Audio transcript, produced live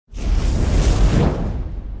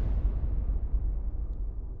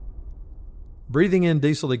Breathing in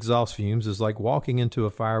diesel exhaust fumes is like walking into a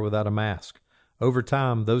fire without a mask. Over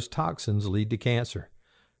time, those toxins lead to cancer.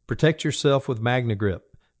 Protect yourself with MagneGrip,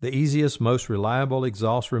 the easiest, most reliable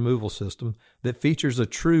exhaust removal system that features a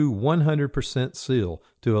true 100% seal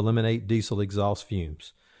to eliminate diesel exhaust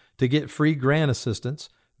fumes. To get free grant assistance,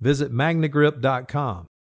 visit MagneGrip.com.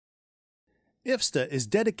 IFSTA is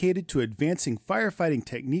dedicated to advancing firefighting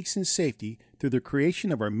techniques and safety through the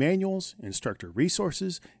creation of our manuals, instructor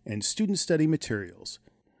resources, and student study materials.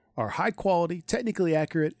 Our high-quality, technically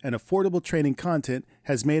accurate, and affordable training content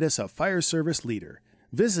has made us a fire service leader.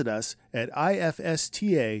 Visit us at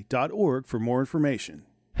ifsta.org for more information.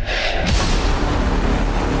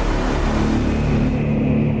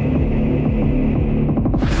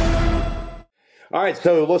 All right,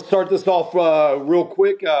 so let's start this off real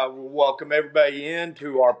quick. Welcome everybody in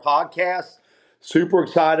to our podcast. Super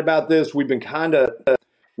excited about this. We've been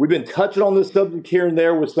touching on this subject here and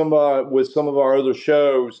there with some of our other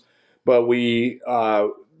shows, but we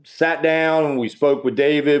sat down and we spoke with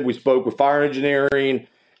David. We spoke with fire engineering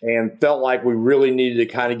and felt like we really needed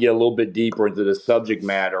to kind of get a little bit deeper into the subject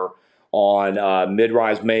matter on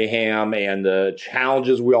mid-rise mayhem and the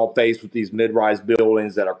challenges we all face with these mid-rise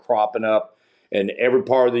buildings that are cropping up in every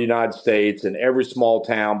part of the United States, in every small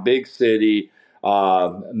town, big city,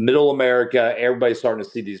 middle America. Everybody's starting to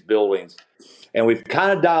see these buildings. And we've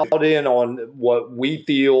kind of dialed in on what we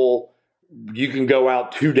feel you can go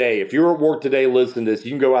out today. If you're at work today, listen to this.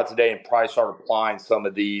 You can go out today and probably start applying some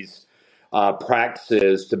of these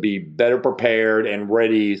practices to be better prepared and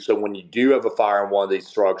ready. So when you do have a fire in one of these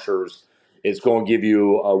structures, it's going to give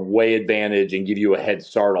you a way advantage and give you a head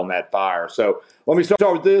start on that fire. So let me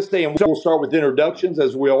start with this thing, and we'll start with introductions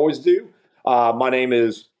as we always do. My name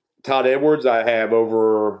is Todd Edwards. I have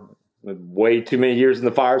over way too many years in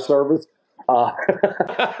the fire service.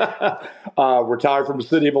 Retired from the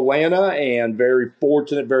city of Atlanta, and very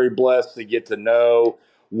fortunate, very blessed to get to know,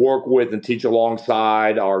 work with, and teach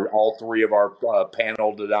alongside all three of our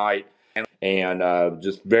panel tonight. And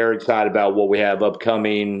just very excited about what we have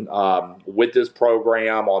upcoming with this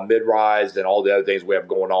program on mid-rise and all the other things we have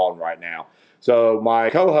going on right now. So my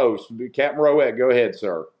co-host, Captain Rowett, go ahead,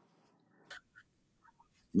 sir.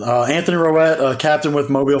 Anthony Rowett, captain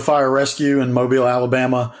with Mobile Fire Rescue in Mobile,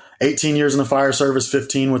 Alabama. 18 years in the fire service,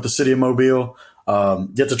 15 with the city of Mobile.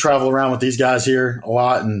 Get to travel around with these guys here a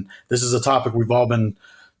lot, and this is a topic we've all been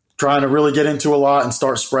trying to really get into a lot and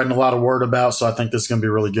start spreading a lot of word about. So I think this is going to be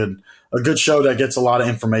really good. A good show that gets a lot of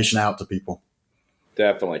information out to people.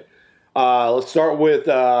 Definitely. Let's start with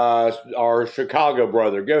our Chicago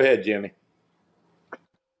brother. Go ahead, Jimmy.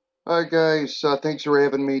 Hi, guys. Thanks for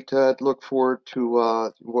having me, Todd. Look forward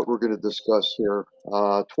to what we're going to discuss here.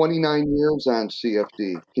 29 years on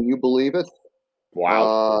CFD. Can you believe it?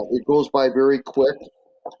 Wow. It goes by very quick.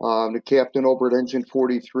 The captain over at Engine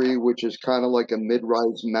 43, which is kind of like a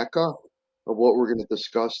mid-rise mecca of what we're going to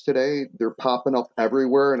discuss today. They're popping up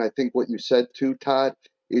everywhere, and I think what you said too, Todd,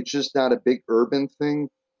 it's just not a big urban thing.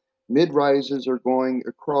 Mid-rises are going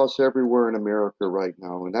across everywhere in America right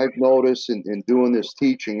now, and I've noticed in doing this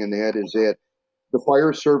teaching, and that is that the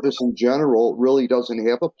fire service in general really doesn't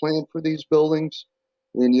have a plan for these buildings,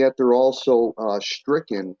 and yet they're also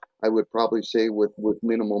stricken, I would probably say, with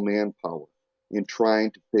minimal manpower in trying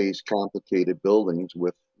to face complicated buildings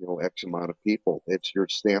with X amount of people. It's your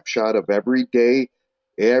snapshot of everyday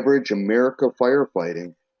average America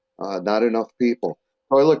firefighting. Not enough people.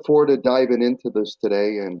 So I look forward to diving into this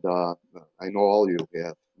today, and I know all you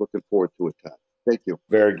have. Looking forward to it, Todd. Thank you.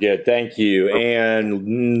 Very good. Thank you.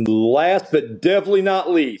 And last but definitely not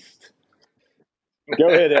least, go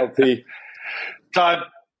ahead, LP. Todd.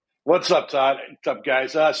 What's up, Todd? What's up,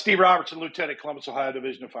 guys? Steve Robertson, Lieutenant, Columbus, Ohio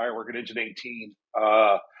Division of Firework at Engine 18.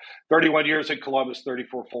 31 years in Columbus,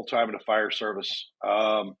 34 full-time in the fire service.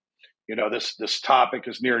 This topic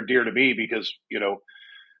is near and dear to me because,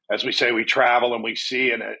 as we say, we travel and we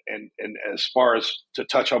see, and as far as to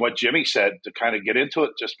touch on what Jimmy said, to kind of get into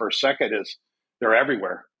it just for a second, is they're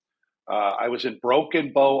everywhere. I was in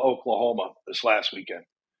Broken Bow, Oklahoma this last weekend.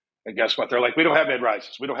 And guess what? They're like, we don't have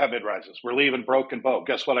mid-rises. We don't have mid-rises. We're leaving Broken Bow.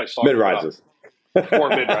 Guess what I saw? Mid-rises. 4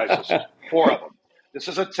 mid-rises. 4 of them. This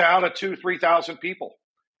is a town of 2,000-3,000 people.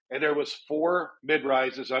 And there was 4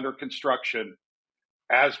 mid-rises under construction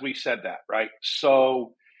as we said that, right?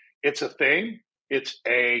 So it's a thing. It's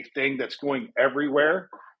a thing that's going everywhere.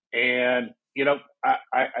 And,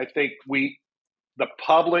 I think the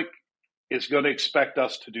public is going to expect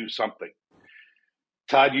us to do something.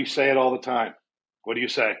 Todd, you say it all the time. What do you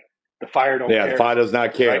say? The fire don't care. Yeah, the fire does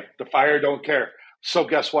not care. Right? The fire don't care. So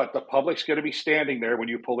guess what? The public's going to be standing there when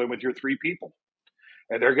you pull in with your 3 people.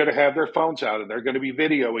 And they're going to have their phones out, and they're going to be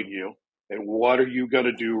videoing you, And what are you going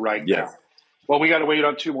to do right now? Well, we got to wait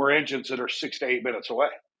on 2 more engines that are 6 to 8 minutes away.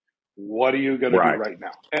 What are you going to do right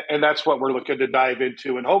now? And that's what we're looking to dive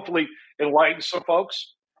into and hopefully enlighten some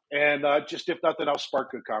folks. And just if nothing else,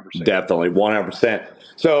 spark good conversation. Definitely, 100%.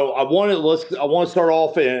 So I want to start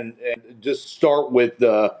off and just start with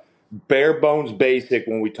the bare bones basic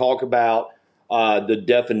when we talk about the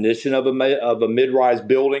definition of a mid-rise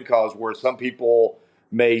building, because where some people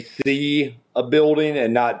may see a building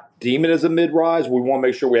and not deem it as a mid-rise, we want to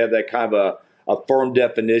make sure we have that kind of a firm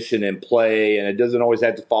definition in play, and it doesn't always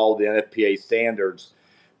have to follow the NFPA standards.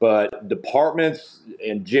 But departments,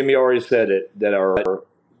 and Jimmy already said it, that are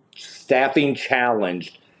staffing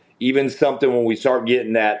challenged, even something when we start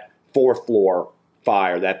getting that 4th floor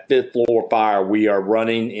fire, that 5th floor fire, we are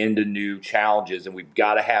running into new challenges, and we've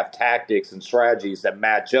got to have tactics and strategies that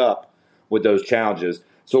match up with those challenges.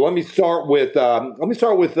 So let me start with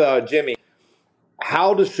Jimmy.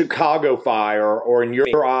 How does Chicago fire, or in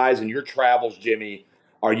your eyes and your travels, Jimmy,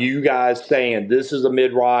 are you guys saying this is a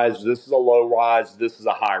mid-rise, this is a low-rise, this is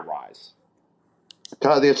a high-rise?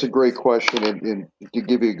 Todd, that's a great question, and to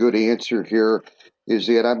give you a good answer here is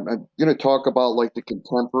that I'm going to talk about like the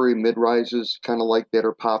contemporary mid-rises, kind of like that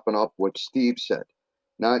are popping up, what Steve said,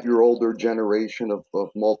 not your older generation of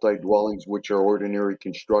multi-dwellings, which are ordinary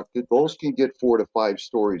constructed. Those can get 4 to 5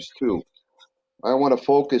 stories too. I want to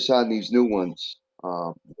focus on these new ones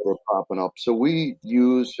that are popping up. So we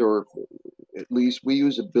use, or at least we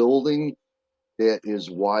use a building that is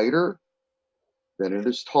wider than it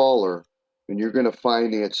is taller, and you're going to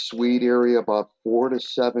find that suite area about 4 to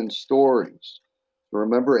 7 stories.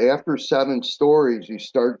 Remember, after 7 stories, you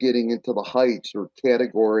start getting into the heights or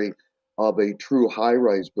category of a true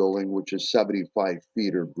high-rise building, which is 75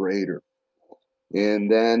 feet or greater.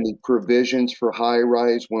 And then the provisions for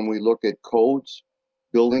high-rise, when we look at codes,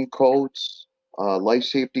 building codes, life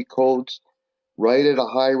safety codes, right at a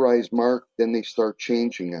high-rise mark, then they start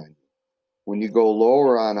changing on you. When you go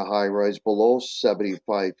lower on a high-rise, below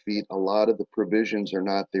 75 feet, a lot of the provisions are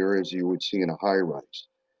not there as you would see in a high-rise.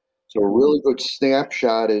 So a really good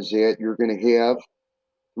snapshot is that you're going to have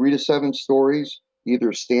 3 to 7 stories,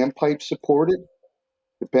 either standpipe supported,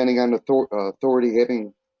 depending on the authority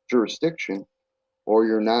having jurisdiction, or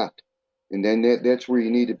you're not. And then that's where you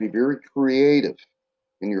need to be very creative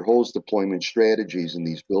in your hose deployment strategies in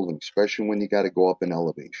these buildings, especially when you got to go up in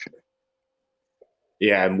elevation.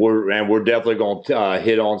 Yeah, and we're definitely going to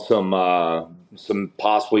hit on some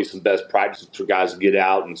possibly some best practices for guys to get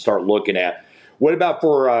out and start looking at. What about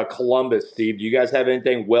for Columbus, Steve? Do you guys have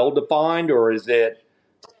anything well defined, or is it?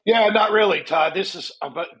 Yeah, not really, Todd. This is,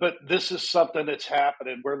 but this is something that's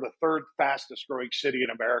happening. We're the 3rd fastest growing city in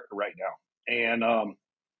America right now, and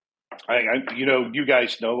you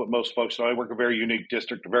guys know what most folks know. I work in a very unique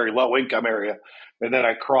district, a very low income area, and then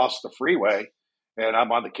I cross the freeway, and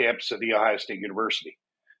I'm on the campus of the Ohio State University.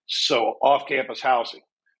 So off campus housing.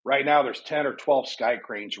 Right now, there's 10 or 12 sky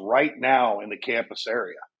cranes right now in the campus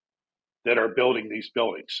area that are building these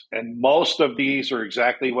buildings, and most of these are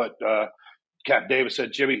exactly what Cap Davis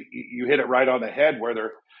said. Jimmy, you hit it right on the head, where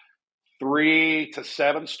they're 3 to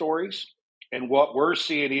 7 stories. And what we're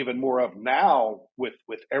seeing even more of now with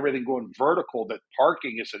everything going vertical, that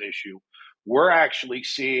parking is an issue. We're actually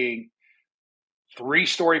seeing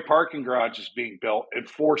 3-story parking garages being built and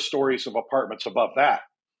 4 stories of apartments above that.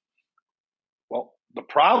 Well, the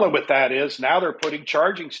problem with that is now they're putting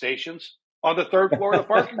charging stations on the 3rd floor of the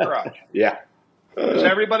parking garage. Yeah. Because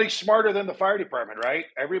everybody's smarter than the fire department, right?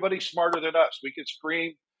 Everybody's smarter than us. We can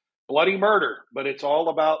scream bloody murder, but it's all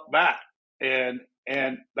about that. And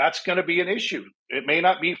that's going to be an issue. It may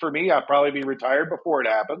not be for me. I'll probably be retired before it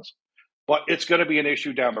happens, but it's going to be an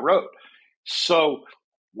issue down the road. So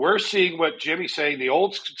we're seeing what Jimmy's saying, the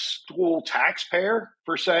old school taxpayer,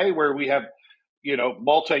 per se, where we have,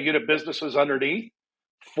 multi-unit businesses underneath,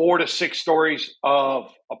 4 to 6 stories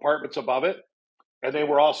of apartments above it. And then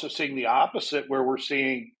we're also seeing the opposite, where we're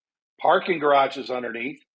seeing parking garages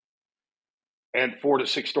underneath and 4 to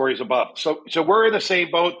 6 stories above. So we're in the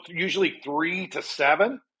same boat, usually 3 to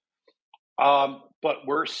 7. But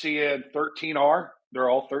we're seeing 13R. They're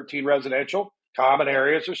all 13 residential. Common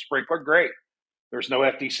areas are sprinkler, great. There's no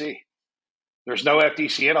FDC. There's no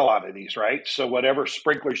FDC in a lot of these, right? So whatever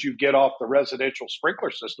sprinklers you get off the residential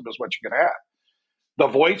sprinkler system is what you're going to have. The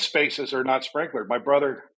void spaces are not sprinklered. My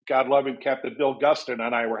brother, God love him, Captain Bill Gustin,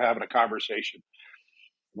 and I were having a conversation.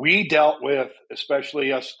 We dealt with,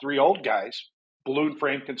 especially us 3 old guys, balloon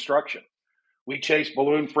frame construction. We chased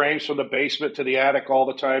balloon frames from the basement to the attic all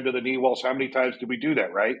the time to the knee walls. How many times did we do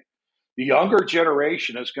that, right? The younger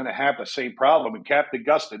generation is going to have the same problem, and Captain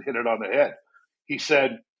Gustin hit it on the head. He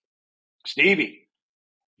said, Stevie,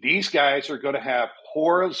 These guys are going to have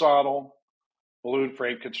horizontal balloon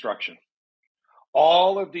frame construction.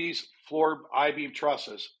 All of these floor I-beam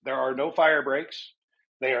trusses, there are no fire breaks.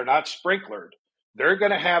 They are not sprinklered. They're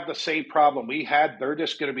going to have the same problem we had. They're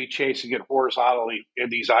just going to be chasing it horizontally in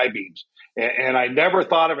these I-beams. And I never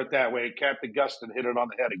thought of it that way. Captain Gustin hit it on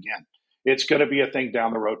the head again. It's going to be a thing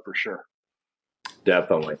down the road for sure.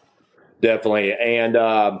 Definitely. And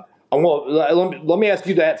let me ask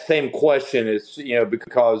you that same question. Is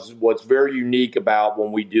because what's very unique about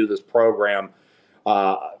when we do this program,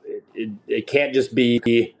 it can't just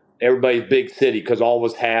be everybody's big city, because all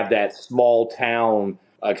of us have that small town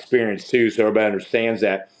experience too. So everybody understands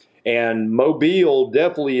that. And Mobile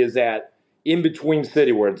definitely is that in between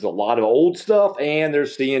city where it's a lot of old stuff and they're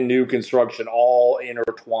seeing new construction all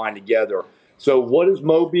intertwined together. So what is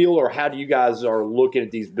Mobile, or how do you guys are looking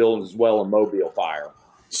at these buildings as well in Mobile Fire?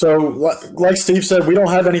 So, like Steve said, we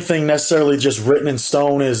don't have anything necessarily just written in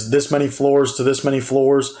stone as this many floors to this many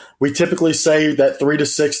floors. We typically say that 3 to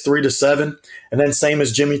 6, 3 to 7. And then same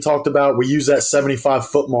as Jimmy talked about, we use that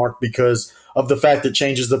 75-foot mark because of the fact it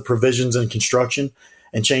changes the provisions in construction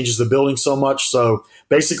and changes the building so much. So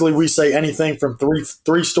basically we say anything from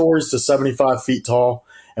three stories to 75 feet tall,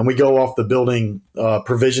 and we go off the building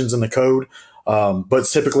provisions in the code. But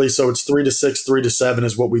typically, so it's 3 to 6, 3 to 7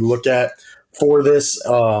 is what we look at for this,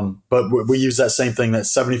 but we use that same thing, that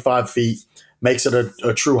 75 feet makes it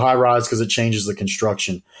a true high rise because it changes the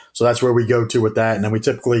construction. So that's where we go to with that. And then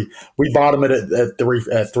we bottom it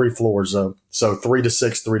at three floors. So 3 to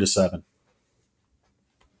 6, 3 to 7.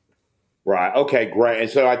 Right. Okay, great. And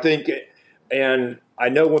so I think, and I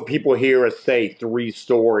know when people hear us say 3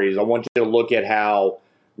 stories, I want you to look at how,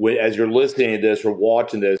 as you're listening to this or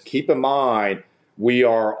watching this, keep in mind,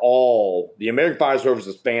 the American Fire Service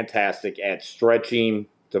is fantastic at stretching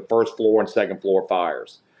to first floor and second floor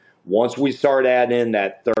fires. Once we start adding in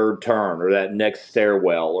that third turn or that next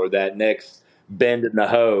stairwell or that next bend in the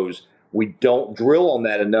hose, we don't drill on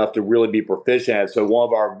that enough to really be proficient at it. So one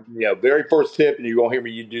of our very first tip, and you're going to hear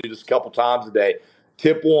me do this a couple times a day,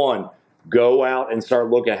 tip 1, go out and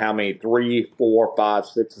start looking at how many 3, 4, 5,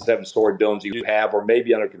 6, and 7-story buildings you have or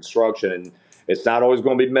maybe under construction. And it's not always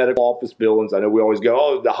going to be medical office buildings. I know we always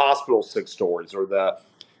go, the hospital's 6 stories, or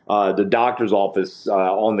the doctor's office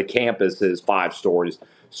on the campus is 5 stories.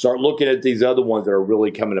 Start looking at these other ones that are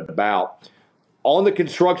really coming about. On the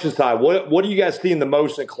construction side, what are you guys seeing the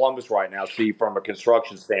most in Columbus right now, Steve, from a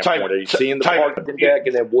construction standpoint? Are you seeing the parking deck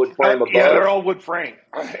and then wood frame above? Yeah, they're all wood frame,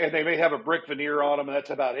 and they may have a brick veneer on them, and that's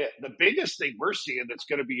about it. The biggest thing we're seeing that's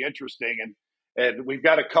going to be interesting, and we've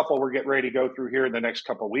got a couple we're getting ready to go through here in the next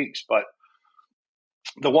couple of weeks, but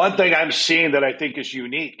the one thing I'm seeing that I think is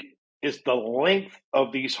unique is the length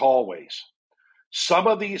of these hallways. Some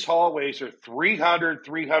of these hallways are 300,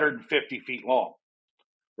 350 feet long,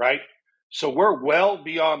 right? So we're well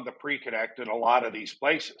beyond the pre-connect in a lot of these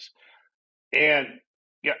places. And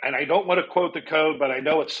I don't want to quote the code, but I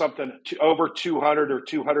know it's something over 200 or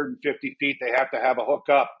 250 feet. They have to have a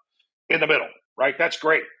hookup in the middle, right? That's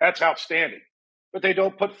great. That's outstanding. But they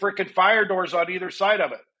don't put freaking fire doors on either side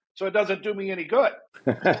of it. So it doesn't do me any good,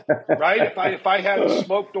 right? If I had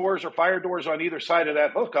smoke doors or fire doors on either side of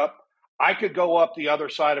that hookup, I could go up the other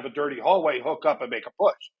side of a dirty hallway, hook up, and make a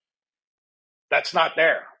push. That's not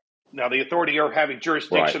there. Now, the authority or having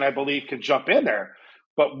jurisdiction, right, I believe, can jump in there.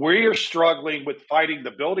 But we're struggling with fighting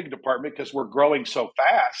the building department because we're growing so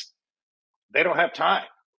fast. They don't have time,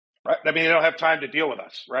 right? I mean, they don't have time to deal with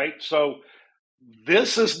us, right? So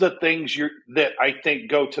this is the things that I think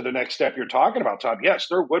go to the next step you're talking about, Todd. Yes,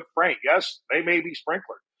 they're wood frame. Yes, they may be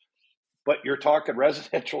sprinklered. But you're talking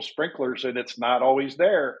residential sprinklers, and it's not always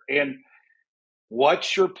there. And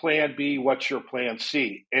what's your plan B? What's your plan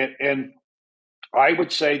C? And I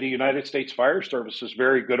would say the United States Fire Service is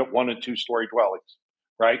very good at 1 and 2 story dwellings,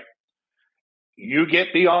 right? You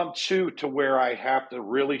get beyond 2 to where I have to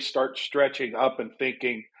really start stretching up and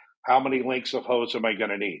thinking, how many lengths of hose am I going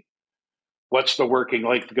to need? What's the working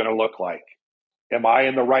length going to look like? Am I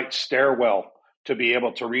in the right stairwell to be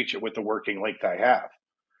able to reach it with the working length I have?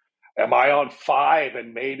 Am I on 5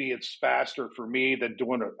 and maybe it's faster for me than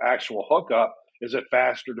doing an actual hookup? Is it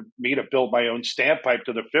faster to me to build my own standpipe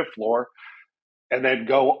to the 5th floor and then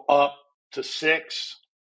go up to 6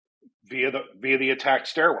 via the attack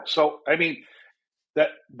stairwell? So, I mean, that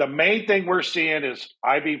the main thing we're seeing is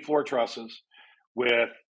I-beam floor trusses with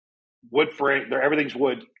wood frame. Everything's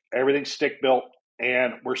wood, everything's stick built,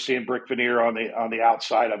 and we're seeing brick veneer on the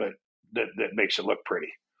outside of it that makes it look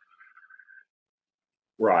pretty.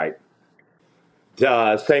 Right.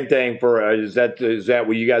 Same thing for is that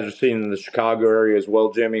what you guys are seeing in the Chicago area as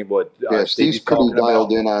well, Jimmy? What Yeah, Steve's Stevie's pretty talking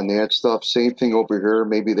dialed about? in on that stuff. Same thing over here.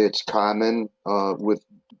 Maybe that's common with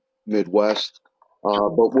Midwest.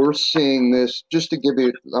 But we're seeing this, just to give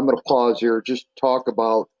you, I'm going to pause here, just talk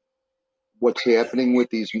about what's happening with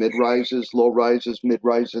these mid-rises, low-rises,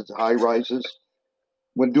 mid-rises, high-rises.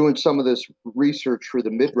 When doing some of this research for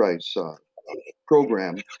the mid-rise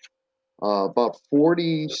program, about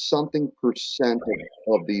 40-something%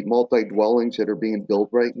 of the multi-dwellings that are being built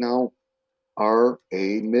right now are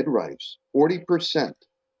a mid-rise. 40%.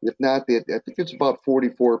 If not, I think it's about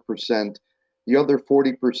 44%. The other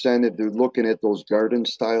 40%, if you're looking at those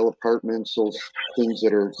garden-style apartments, those things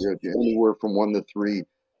that are anywhere from 1 to 3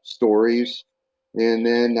 stories. And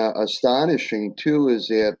then astonishing, too, is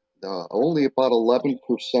that only about 11%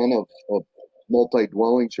 of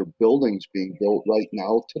multi-dwellings or buildings being built right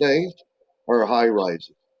now today are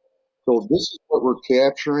high-rises. So this is what we're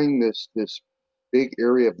capturing, this big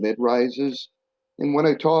area of mid-rises. And when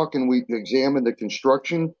I talk and we examine the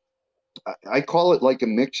construction, I call it like a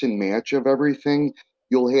mix and match of everything.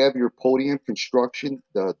 You'll have your podium construction,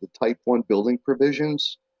 the type 1 building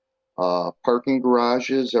provisions, parking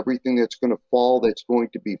garages, everything that's going to fall that's going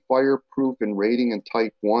to be fireproof and rating in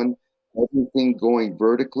type 1. Everything going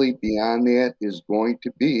vertically beyond that is going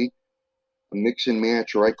to be a mix and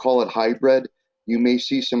match, or I call it hybrid. You may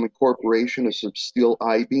see some incorporation of some steel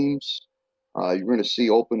I-beams. You're going to see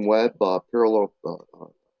open web, parallel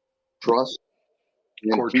truss,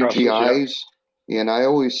 and Core trusses, yeah. PGIs. And I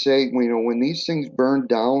always say, when these things burn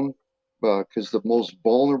down, because the most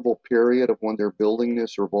vulnerable period of when they're building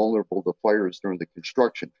this or vulnerable to fire is during the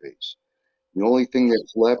construction phase. The only thing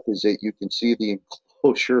that's left is that you can see the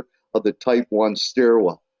enclosure of the type 1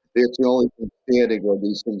 stairwell. That's the only thing standing when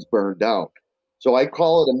these things burn down. So I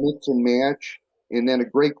call it a mix and match. And then a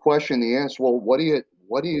great question they ask, well, what do you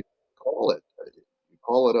call it? You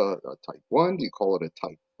call it a type 1? Do you call it a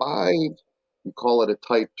type 5? You call it a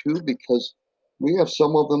type 2? Because we have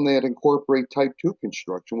some of them that incorporate type 2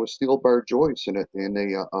 construction with steel bar joists and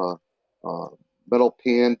metal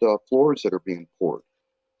panned floors that are being poured.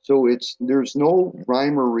 So there's no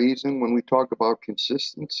rhyme or reason when we talk about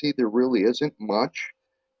consistency. There really isn't much,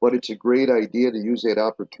 but it's a great idea to use that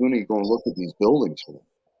opportunity to go and look at these buildings.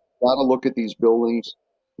 Got to look at these buildings,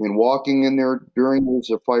 and walking in there during years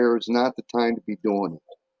of fire is not the time to be doing it.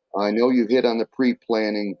 I know you hit on the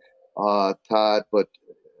pre-planning, Todd, but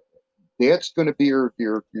that's going to be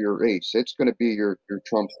your ace. It's going to be your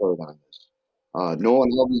trump card on this.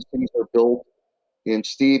 Knowing how these things are built. And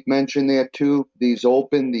Steve mentioned that too. These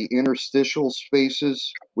the interstitial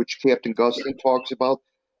spaces, which Captain Gustin talks about,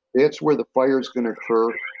 that's where the fire is going to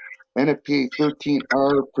occur. NFPA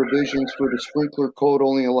 13R provisions for the sprinkler code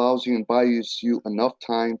only allows you and buys you enough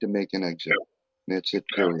time to make an exit. That's it,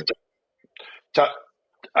 period.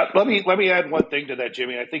 Let me add one thing to that,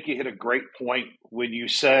 Jimmy. I think you hit a great point when you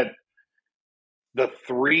said the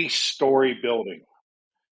 3-story building.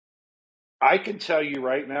 I can tell you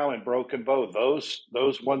right now in Broken Bow,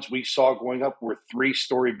 those ones we saw going up were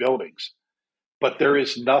 3-story buildings. But there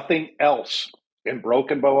is nothing else in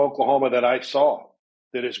Broken Bow, Oklahoma that I saw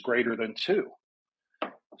that is greater than 2.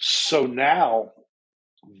 So now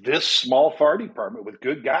this small fire department with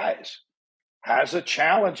good guys has a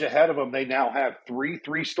challenge ahead of them. They now have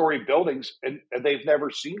 3-story buildings and they've never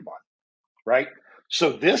seen one, right?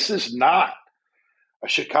 So this is not a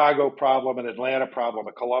Chicago problem, an Atlanta problem,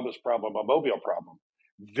 a Columbus problem, a Mobile problem.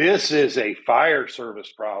 This is a fire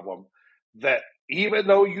service problem that even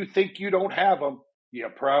though you think you don't have them, you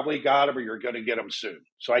probably got them or you're going to get them soon.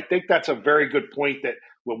 So I think that's a very good point that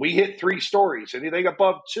when we hit 3 stories, anything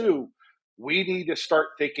above 2, we need to start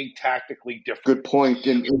thinking tactically different. Good point.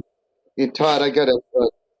 And Todd, I got to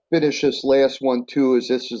finish this last one too, as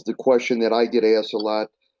this is the question that I get asked a lot.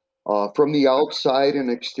 From the outside and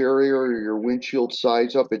exterior, or your windshield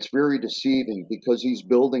size up, it's very deceiving because these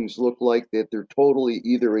buildings look like that they're totally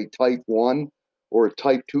either a type 1 or a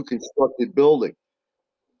type 2 constructed building.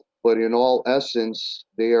 But in all essence,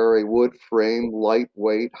 they are a wood frame,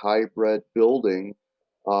 lightweight, hybrid building.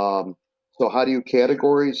 So how do you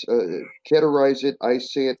categorize it? I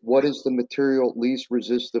say it, what is the material least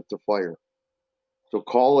resistive to fire? So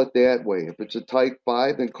call it that way. If it's a type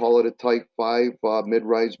 5, then call it a type 5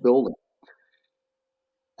 mid-rise building.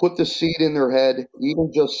 Put the seed in their head.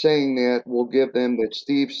 Even just saying that will give them, that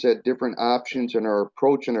Steve said, different options, and our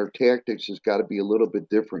approach and our tactics has got to be a little bit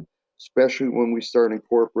different, especially when we start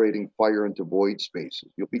incorporating fire into void spaces.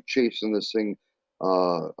 You'll be chasing this thing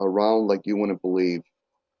around like you wouldn't believe.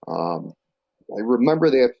 I remember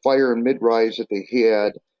that fire in mid-rise that they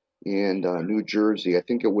had in New Jersey. I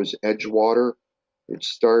think it was Edgewater. It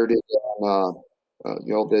started on,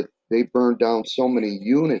 that they burned down so many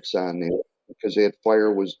units on there because that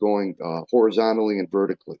fire was going horizontally and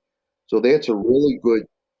vertically. So that's a really good,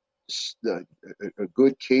 a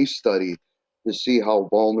good case study to see how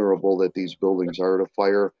vulnerable that these buildings are to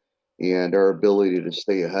fire, and our ability to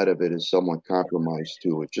stay ahead of it is somewhat compromised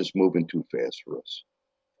too. It's just moving too fast for us.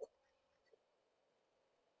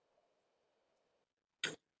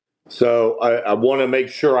 So I want to make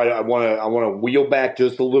sure I want to wheel back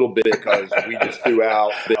just a little bit because we just threw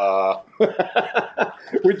out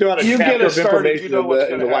we threw out a chapter of information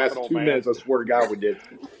in the last 2 minutes. I swear to God, we did.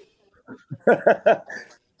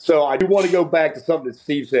 So I do want to go back to something that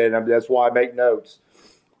Steve said, and that's why I make notes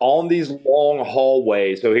on these long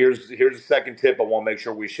hallways. So here's the second tip I want to make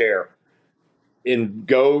sure we share.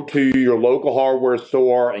 Go to your local hardware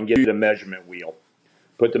store and get a measurement wheel.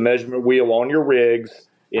 Put the measurement wheel on your rigs,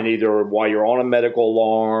 and either while you're on a medical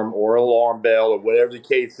alarm or alarm bell or whatever the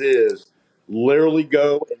case is, literally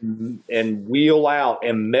go and wheel out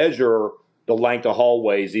and measure the length of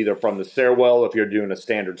hallways, either from the stairwell if you're doing a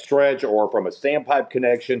standard stretch or from a standpipe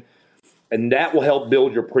connection. And that will help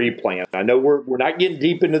build your pre-plan. I know we're not getting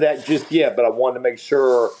deep into that just yet, but I wanted to make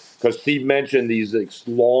sure, because Steve mentioned these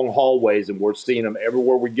long hallways, and we're seeing them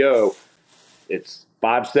everywhere we go. It's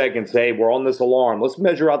 5 seconds. Hey, we're on this alarm. Let's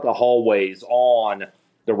measure out the hallways on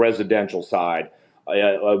the residential side,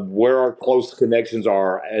 where our close connections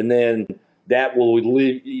are, and then that will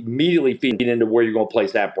immediately feed into where you're going to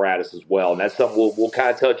place apparatus as well. And that's something we'll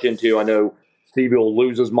kind of touch into. I know Stevie will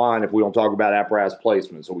lose his mind if we don't talk about apparatus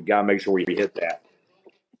placement, so we got to make sure we hit that.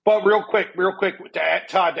 But real quick,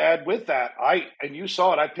 Todd, to add with that, and you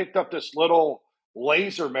saw it, I picked up this little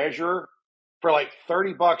laser measure for like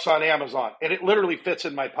 $30 on Amazon, and it literally fits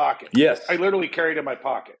in my pocket. Yes. I literally carry it in my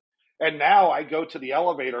pocket. And now I go to the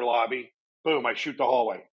elevator lobby, boom, I shoot the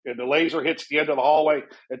hallway. And the laser hits the end of the hallway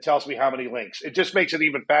and tells me how many links. It just makes it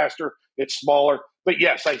even faster. It's smaller. But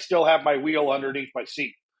yes, I still have my wheel underneath my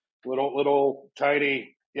seat. Little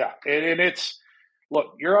tiny, yeah. And it's,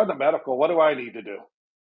 look, you're on the medical. What do I need to do?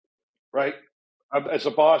 Right? As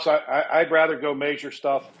a boss, I'd rather go measure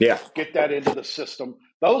stuff, get that into the system.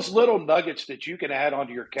 Those little nuggets that you can add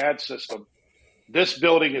onto your CAD system. This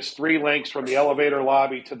building is 3 links from the elevator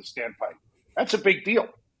lobby to the standpipe. That's a big deal.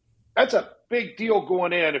 That's a big deal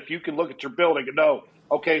going in if you can look at your building and know,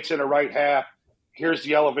 okay, it's in the right half. Here's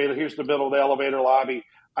the elevator. Here's the middle of the elevator lobby.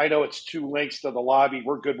 I know it's 2 links to the lobby.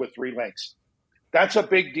 We're good with 3 links. That's a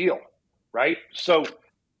big deal, right? So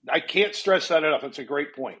I can't stress that enough. It's a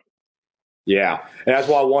great point. Yeah, and that's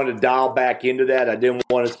why I wanted to dial back into that. I didn't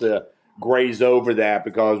want us to graze over that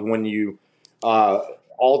because when you,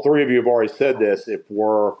 all 3 of you have already said this, if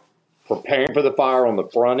we're preparing for the fire on the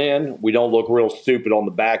front end, we don't look real stupid on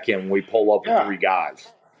the back end when we pull up with 3 guys.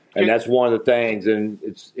 And that's one of the things. And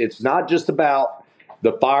it's not just about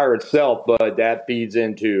the fire itself, but that feeds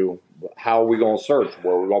into how are we going to search,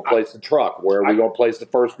 where we're going to place the truck, where are we going to place the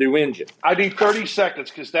first new engine. I need 30 seconds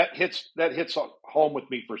because that hits home with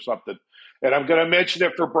me for something. And I'm going to mention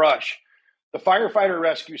it for brush. The firefighter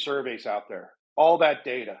rescue surveys out there, all that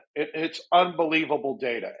data, it's unbelievable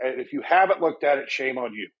data. And if you haven't looked at it, shame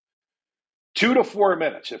on you. 2 to 4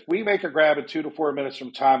 minutes. If we make a grab in 2 to 4 minutes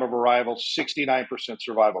from time of arrival, 69%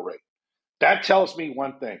 survival rate. That tells me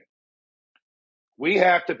one thing. We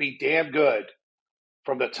have to be damn good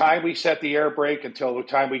from the time we set the air brake until the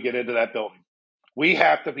time we get into that building. We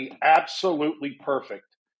have to be absolutely perfect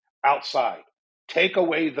outside. Take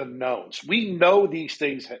away the knowns. We know these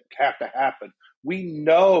things have to happen. We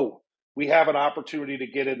know we have an opportunity to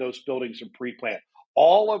get in those buildings and pre-plan.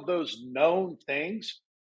 All of those known things,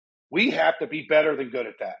 we have to be better than good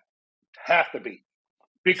at that. Have to be.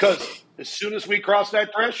 Because as soon as we cross that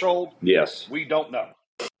threshold, we don't know.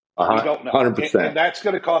 We don't know. 100%. And that's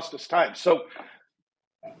going to cost us time. So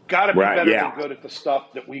got to be better than good at the stuff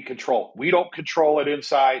that we control. We don't control it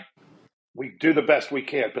inside. We do the best we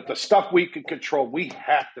can. But the stuff we can control, we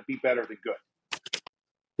have to be better than good.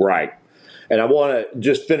 Right. And I want to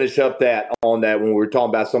just finish up on that when we were talking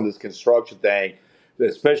about some of this construction thing,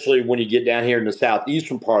 especially when you get down here in the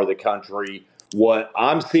southeastern part of the country, what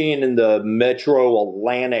I'm seeing in the metro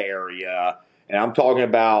Atlanta area, and I'm talking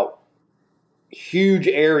about huge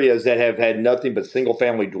areas that have had nothing but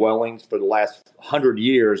single-family dwellings for the last 100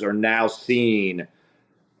 years, are now seeing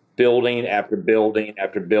building after building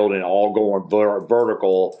after building, all going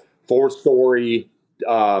vertical, 4-story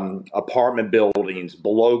apartment buildings,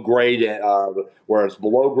 below grade, where it's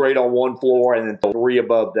below grade on one floor and then 3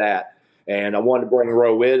 above that. And I wanted to bring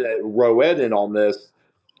Rowett in on this.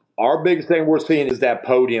 Our biggest thing we're seeing is that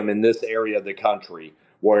podium in this area of the country,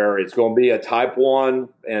 where it's going to be a type 1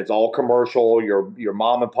 and it's all commercial, your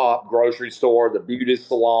mom and pop grocery store, the beauty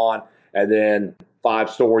salon, and then 5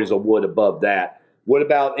 stories of wood above that. What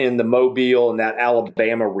about in the Mobile and that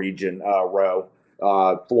Alabama region, Roe,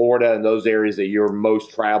 Florida, and those areas that you're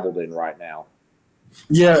most traveled in right now?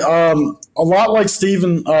 Yeah, a lot like Steve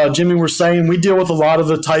and Jimmy were saying, we deal with a lot of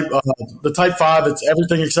the type 5. It's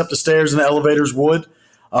everything except the stairs and the elevators wood.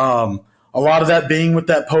 A lot of that being with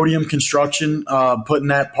that podium construction, putting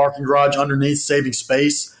that parking garage underneath, saving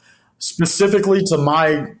space. Specifically to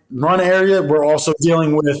my run area, we're also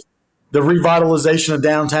dealing with the revitalization of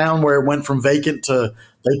downtown, where it went from vacant to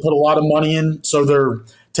they put a lot of money in. So they're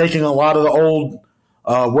taking a lot of the old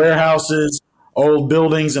warehouses, old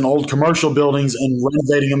buildings, and old commercial buildings and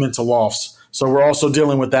renovating them into lofts. So we're also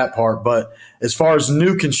dealing with that part. But as far as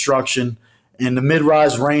new construction in the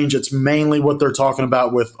mid-rise range, it's mainly what they're talking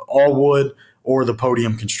about with all wood or the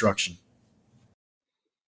podium construction.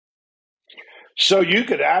 So you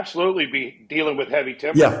could absolutely be dealing with heavy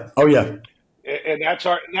timber. Yeah. Oh, yeah.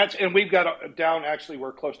 And we've got down actually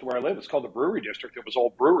where close to where I live. It's called the Brewery District. It was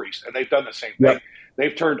old breweries, and they've done the same thing. Yep.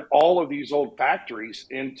 They've turned all of these old factories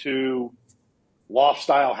into loft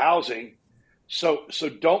style housing. So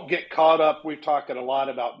don't get caught up. We're talking a lot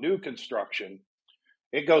about new construction.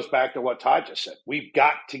 It goes back to what Todd just said. We've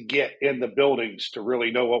got to get in the buildings to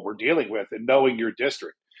really know what we're dealing with and knowing your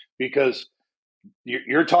district, because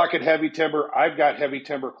you're talking heavy timber. I've got heavy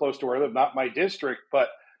timber close to where I live, not my district, but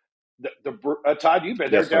Todd, you've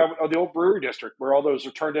been there down on the old Brewery District where all those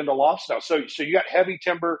are turned into lofts now. So you got heavy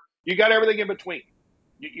timber, you got everything in between.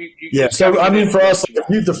 So I mean, for us,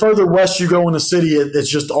 the further west you go in the city, it's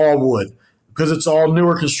just all wood because it's all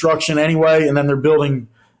newer construction anyway, and then they're building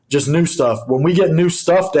just new stuff. When we get new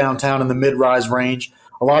stuff downtown in the mid-rise range,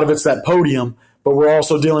 a lot of it's that podium, but we're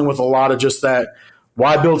also dealing with a lot of just that.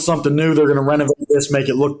 Why build something new? They're going to renovate this, make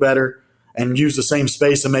it look better, and use the same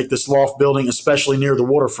space and make this loft building, especially near the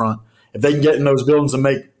waterfront. If they can get in those buildings and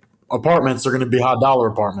make apartments, they're going to be high dollar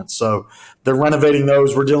apartments. So they're renovating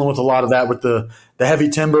those. We're dealing with a lot of that with the heavy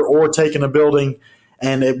timber, or taking a building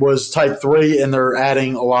and it was type 3 and they're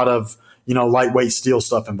adding a lot of, lightweight steel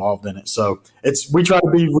stuff involved in it. So we try to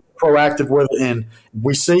be proactive with it, and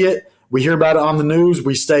we see it, we hear about it on the news,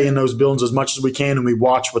 we stay in those buildings as much as we can and we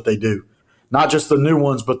watch what they do. Not just the new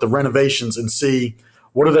ones, but the renovations, and see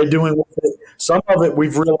what are they doing with it. Some of it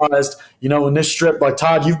we've realized, in this strip, like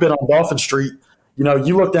Todd, you've been on Dolphin Street.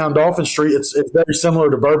 You look down Dolphin Street, it's very similar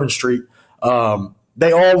to Bourbon Street.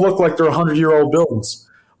 They all look like they're 100-year-old buildings.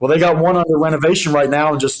 Well, they got one under renovation right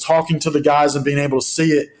now, and just talking to the guys and being able to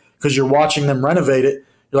see it because you're watching them renovate it,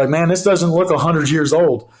 you're like, man, this doesn't look 100 years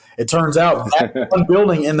old. It turns out that one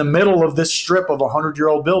building in the middle of this strip of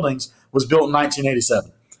 100-year-old buildings was built in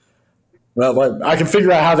 1987. Well, I can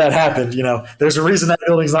figure out how that happened. There's a reason that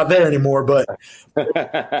building's not there anymore, but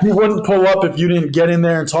you wouldn't pull up if you didn't get in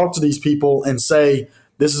there and talk to these people and say,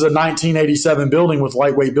 this is a 1987 building with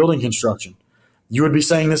lightweight building construction. You would be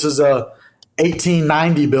saying this is a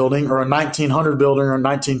 1890 building or a 1900 building or a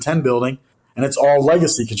 1910 building, and it's all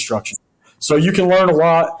legacy construction. So you can learn a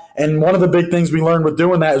lot. And one of the big things we learned with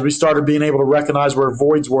doing that is we started being able to recognize where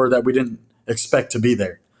voids were that we didn't expect to be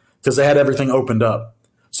there because they had everything opened up.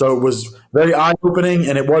 So it was very eye-opening,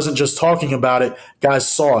 and it wasn't just talking about it. Guys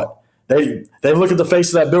saw it. They look at the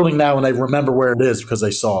face of that building now and they remember where it is because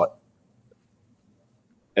they saw it.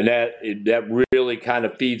 And that really kind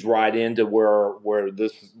of feeds right into where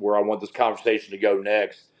I want this conversation to go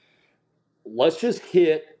next. Let's just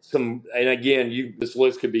hit some, and again, this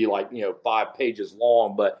list could be 5 pages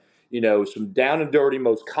long, but some down and dirty,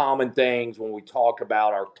 most common things when we talk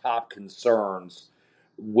about our top concerns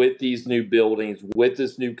with these new buildings, with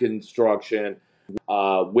this new construction,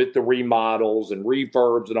 with the remodels and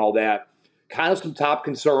refurbs and all that. Kind of some top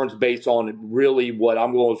concerns based on really what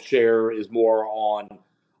I'm going to share is more on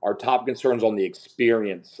our top concerns on the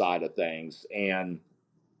experience side of things. And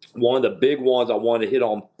one of the big ones I wanted to hit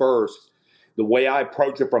on first, the way I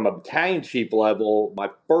approach it from a battalion chief level, my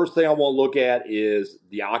first thing I want to look at is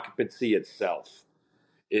the occupancy itself.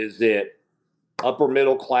 Is it upper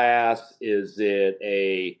middle class? Is it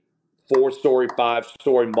a 4-story,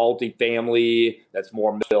 5-story multifamily that's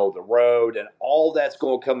more middle of the road? And all that's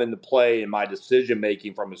going to come into play in my decision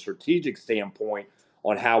making from a strategic standpoint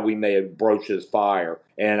on how we may approach this fire.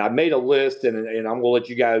 And I made a list, and I'm going to let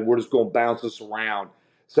you guys, we're just going to bounce this around.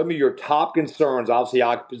 Some of your top concerns, obviously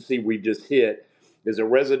occupancy we just hit. Is it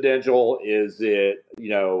residential? Is it,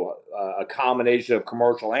 a combination of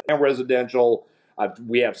commercial and residential?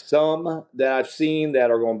 We have some that I've seen that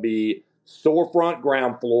are going to be storefront,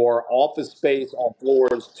 ground floor, office space on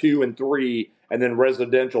floors 2 and 3, and then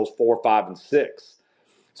residentials 4, 5, and 6.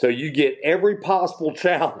 So you get every possible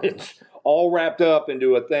challenge all wrapped up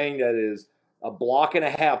into a thing that is a block and a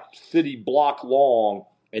half city block long,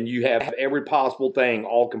 and you have every possible thing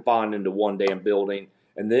all confined into one damn building.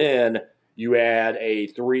 And then you add a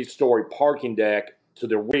 3-story parking deck to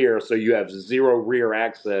the rear, so you have zero rear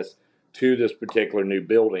access to this particular new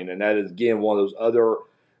building. And that is, again, one of those other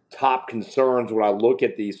top concerns when I look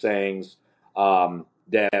at these things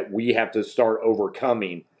that we have to start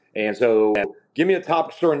overcoming. And so give me a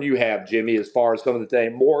top concern you have, Jimmy, as far as some of the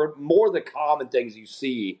things, more of the common things you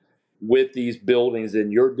see with these buildings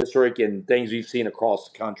in your district and things you've seen across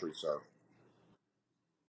the country, sir.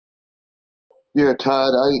 Yeah,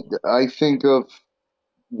 Todd, I think of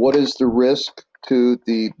what is the risk to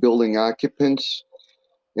the building occupants,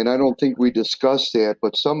 and I don't think we discussed that,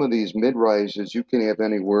 but some of these mid-rises, you can have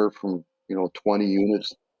anywhere from, 20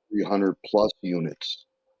 units, 300 plus units.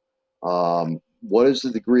 What is the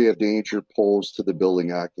degree of danger posed to the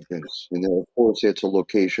building occupants? And then, of course, it's a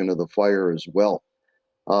location of the fire as well.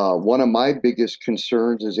 One of my biggest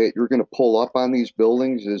concerns is that you're going to pull up on these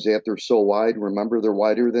buildings is that they're so wide. Remember, they're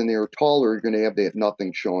wider than they are taller. You're going to have that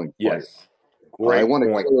nothing showing fire. Yes. Great I want to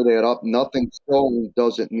point. clear that up. Nothing showing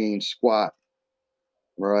doesn't mean squat,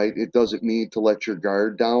 right? It doesn't mean to let your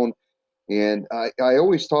guard down. And I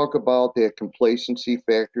always talk about that complacency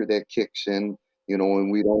factor that kicks in, when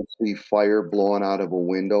we don't see fire blowing out of a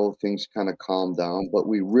window, things kind of calm down. But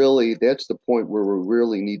that's the point where we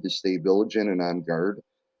really need to stay vigilant and on guard.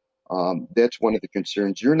 That's one of the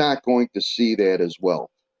concerns. You're not going to see that as well.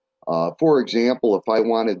 For example, if I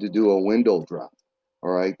wanted to do a window drop,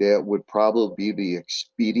 all right, that would probably be the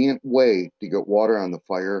expedient way to get water on the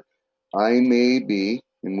fire. I may be,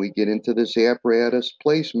 and we get into this apparatus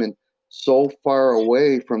placement, so far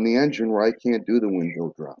away from the engine where I can't do the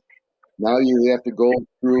window drop. Now you have to go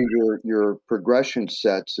through your progression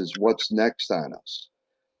sets is what's next on us.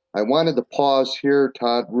 I wanted to pause here,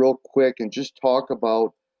 Todd, real quick and just talk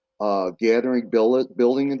about gathering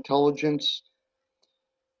building intelligence.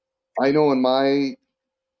 I know in my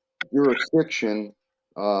jurisdiction,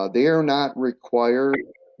 they are not required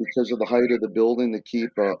because of the height of the building to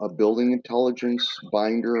keep a building intelligence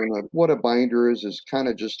binder. And what a binder is kind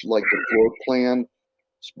of just like the floor plan,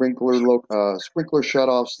 sprinkler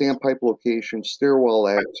shutoff, standpipe location, stairwell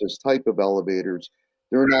access, type of elevators.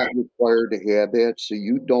 They're not required to have that, so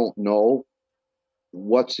you don't know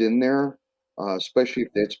what's in there, especially if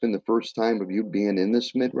that's been the first time of you being in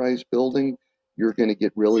this mid-rise building. You're going to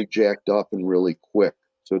get really jacked up and really quick.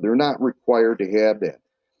 So they're not required to have that.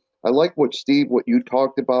 I like what you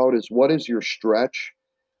talked about is what is your stretch?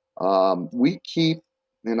 We keep,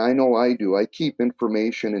 and I know I do, I keep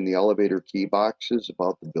information in the elevator key boxes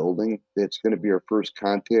about the building. That's going to be our first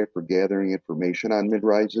contact for gathering information on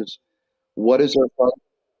mid-rises. What is our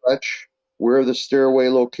stretch? Where are the stairway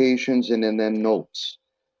locations? And then notes.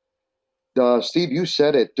 Steve, you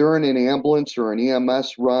said it, during an ambulance or an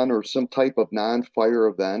EMS run or some type of non-fire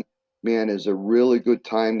event, man, is a really good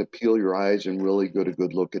time to peel your eyes and really get a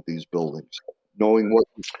good look at these buildings, knowing what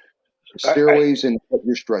stairways and what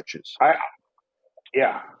your stretches. I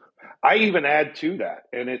even add to that,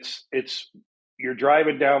 and it's you're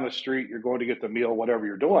driving down the street, you're going to get the meal, whatever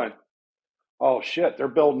you're doing. Oh shit, they're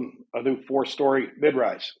building a new 4-story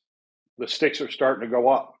mid-rise. The sticks are starting to go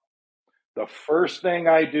up. The first thing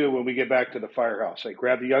I do when we get back to the firehouse, I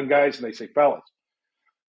grab the young guys and they say, fellas,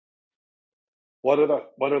 what are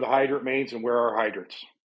the hydrant mains and where are hydrants?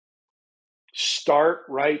 Start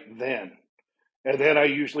right then. And then I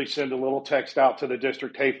usually send a little text out to the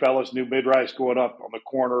district, hey fellas, new mid-rise going up on the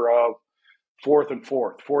corner of 4th and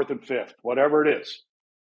 5th, whatever it is.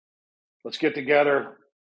 Let's get together.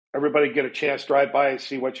 Everybody get a chance, drive by and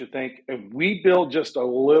see what you think. And we build just a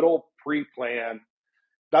little pre-plan.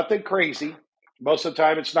 Nothing crazy. Most of the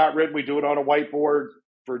time it's not written. We do it on a whiteboard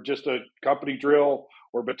for just a company drill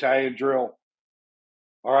or battalion drill.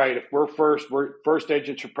 All right, if we're first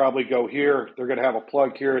engine should probably go here. They're going to have a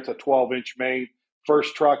plug here. It's a 12-inch main.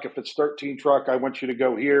 First truck, if it's 13 truck, I want you to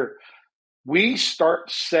go here. We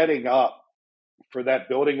start setting up for that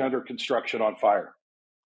building under construction on fire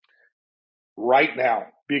right now,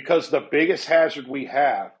 because the biggest hazard we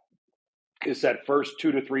have is that first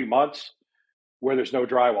 2 to 3 months where there's no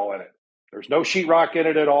drywall in it. There's no sheetrock in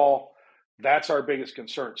it at all. That's our biggest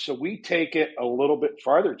concern. So we take it a little bit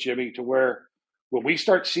farther, Jimmy, to where when we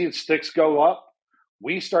start seeing sticks go up,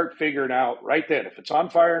 we start figuring out right then, if it's on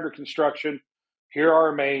fire under construction, here are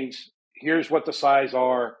our mains, here's what the size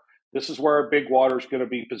are, this is where our big water is going to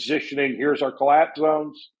be positioning, here's our collapse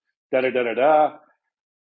zones, da-da-da-da-da.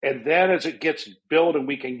 And then as it gets built and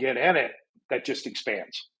we can get in it, that just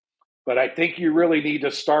expands. But I think you really need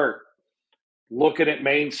to start looking at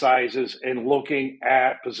main sizes and looking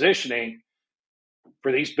at positioning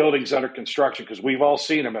for these buildings under construction, because we've all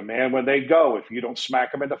seen them. And man, when they go, if you don't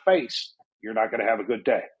smack them in the face, you're not going to have a good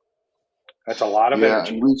day. That's a lot of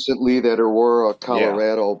energy. And recently that Aurora,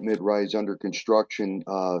 Colorado mid-rise under construction,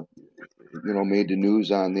 made the news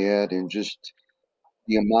on that, and just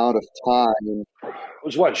the amount of time. It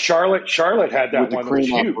was what, Charlotte had that one that was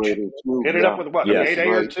huge. Too. Ended up with what, a Mayday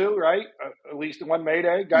or two, right? At least one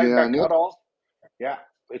Mayday. Guy got cut off. Yeah.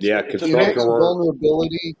 It's a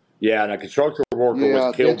vulnerability. Yeah, and a construction worker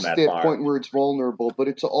was killed in that fire. That's that point where it's vulnerable, but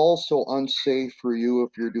it's also unsafe for you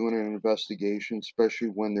if you're doing an investigation, especially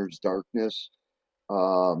when there's darkness.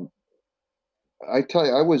 I tell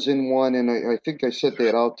you, I was in one, and I think I set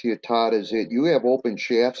that out to you, Todd, is that you have open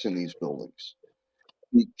shafts in these buildings.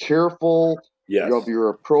 Be careful of your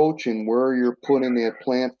approach and where you're putting that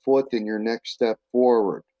plant foot in your next step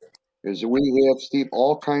forward. Because we have, Steve,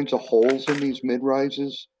 all kinds of holes in these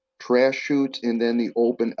mid-rises, trash chutes, and then the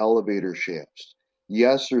open elevator shafts.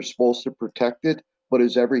 Yes, they're supposed to protect it, but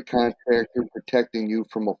is every contractor protecting you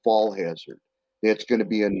from a fall hazard? That's going to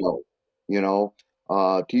be a no.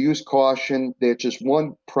 To use caution, that's just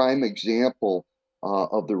one prime example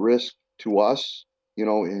of the risk to us,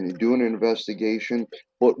 in doing an investigation.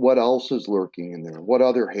 But what else is lurking in there? What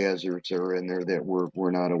other hazards are in there that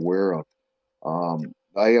we're not aware of?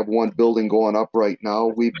 I have one building going up right now.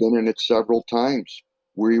 We've been in it several times.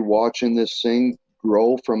 We're watching this thing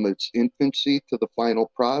grow from its infancy to the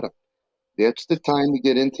final product. That's the time to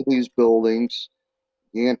get into these buildings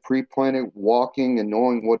and pre-planning, walking, and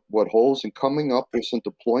knowing what holes, and coming up with some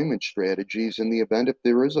deployment strategies in the event if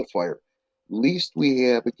there is a fire. At least we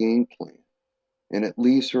have a game plan, and at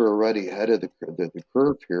least we're already ahead of the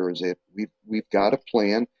curve here. Is that we've got a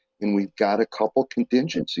plan, and we've got a couple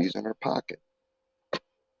contingencies in our pocket.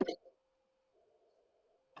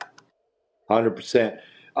 100%.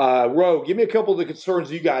 Ro, give me a couple of the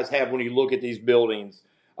concerns you guys have when you look at these buildings.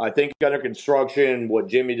 I think under construction, what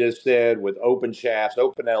Jimmy just said with open shafts,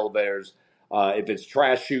 open elevators, if it's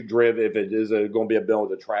trash chute driven, if it is going to be a building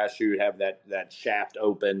with a trash chute, have that shaft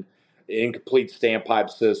open, incomplete standpipe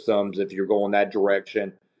systems if you're going that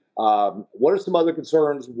direction. What are some other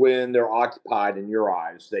concerns when they're occupied in your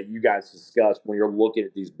eyes that you guys discussed when you're looking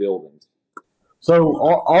at these buildings?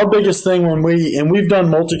 So our biggest thing we've done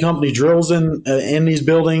multi-company drills in these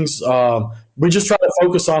buildings, we just try to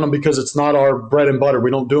focus on them because it's not our bread and butter. We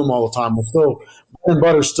don't do them all the time. Bread and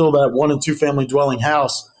butter is still that 1 and 2 family dwelling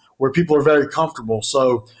house where people are very comfortable.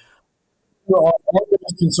 So our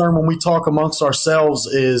biggest concern when we talk amongst ourselves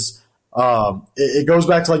is it goes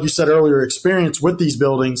back to, like you said earlier, experience with these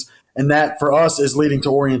buildings, and that for us is leading to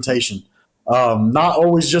orientation. Not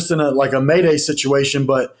always just in a Mayday situation,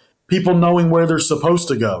 but people knowing where they're supposed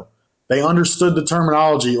to go. They understood the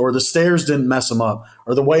terminology, or the stairs didn't mess them up,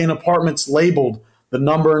 or the way an apartment's labeled, the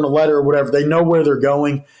number and the letter or whatever. They know where they're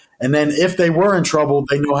going. And then if they were in trouble,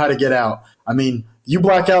 they know how to get out. I mean, you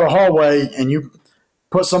black out a hallway and you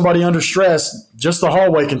put somebody under stress, just the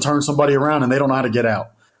hallway can turn somebody around and they don't know how to get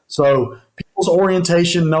out. So people's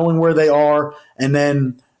orientation, knowing where they are, and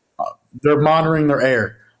then they're monitoring their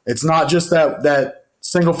air. It's not just that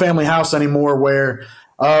single family house anymore where –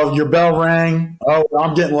 oh, your bell rang. Oh,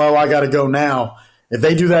 I'm getting low. I got to go now. If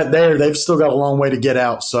they do that there, they've still got a long way to get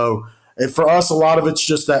out. So for us, a lot of it's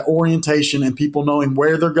just that orientation and people knowing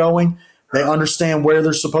where they're going. They understand where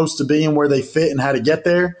they're supposed to be and where they fit and how to get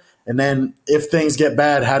there. And then if things get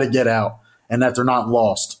bad, how to get out and that they're not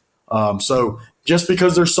lost. So just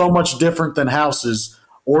because they're so much different than houses,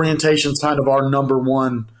 orientation is kind of our number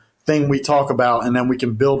one thing we talk about, and then we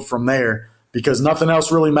can build from there because nothing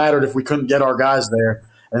else really mattered if we couldn't get our guys there.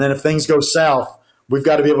 And then if things go south, we've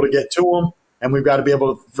got to be able to get to them, and we've got to be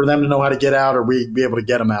able for them to know how to get out, or we be able to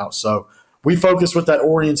get them out. So we focus with that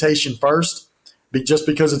orientation first, just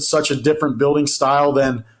because it's such a different building style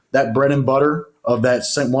than that bread and butter of that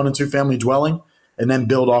 1 and 2 family dwelling, and then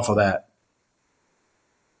build off of that.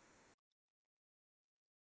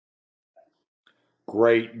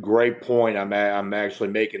 Great point. I'm actually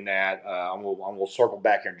making that. I'm going to circle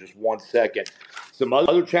back here in just 1 second. Some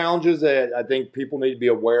other challenges that I think people need to be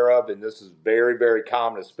aware of, and this is very, very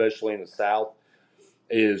common, especially in the South,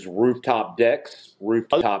 is rooftop decks,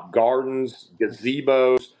 rooftop gardens,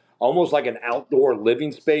 gazebos, almost like an outdoor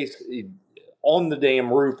living space on the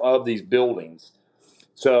damn roof of these buildings.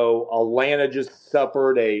 So Atlanta just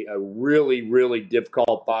suffered a really, really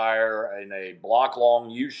difficult fire in a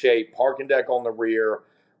block-long U-shaped parking deck on the rear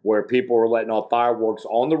where people were letting off fireworks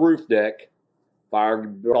on the roof deck. Fire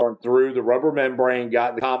burned through the rubber membrane,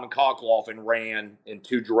 got the common cockle off, and ran in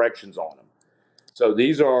 2 directions on them. So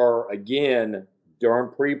these are, again, during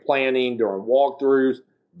pre-planning, during walkthroughs,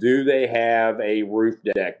 do they have a roof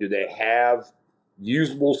deck? Do they have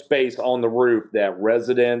usable space on the roof that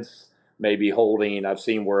residents may be holding? I've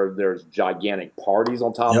seen where there's gigantic parties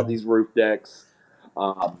on top of these roof decks.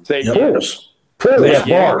 Pools. Bars.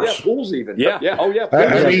 Yeah, pools even. Yeah. Oh, yeah.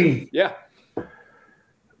 I mean, yeah.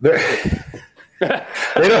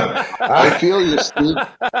 I feel you, Steve.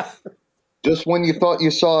 Just when you thought you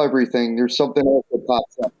saw everything, there's something else that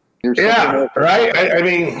pops up. Right? I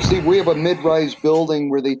mean, Steve, we have a mid-rise building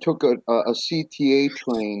where they took a CTA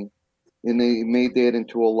train and they made that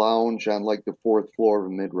into a lounge on like the 4th floor of a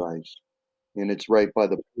mid-rise. And it's right by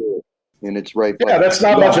the pool. That's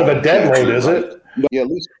not much of a dead load, is it? Yeah, at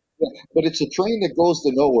least. But it's a train that goes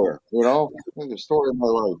to nowhere, you know? It's the story of my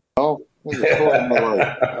life.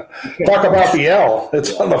 Talk about the L.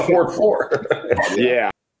 It's on the 4th floor.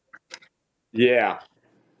 Yeah.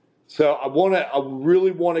 So I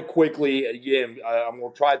really want to quickly, again, I'm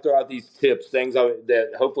going to try to throw out these tips, things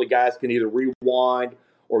that hopefully guys can either rewind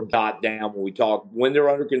or jot down when we talk. When they're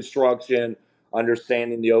under construction,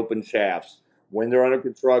 understanding the open shafts. When they're under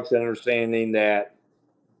construction, understanding that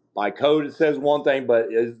by code it says one thing, but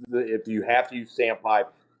if you have to use standpipe,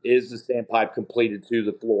 is the standpipe completed to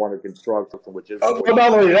the floor under construction, which is well,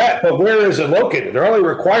 not only that, but where is it located? They're only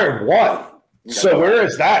required one. So where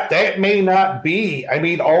is that? That may not be. I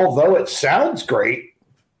mean, although it sounds great,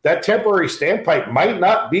 that temporary standpipe might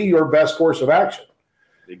not be your best course of action.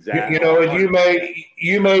 Exactly. And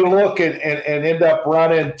you may look and end up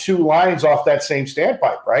running 2 lines off that same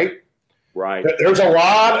standpipe, right? Right. There's a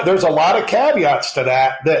lot of caveats to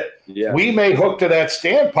that we may hook to that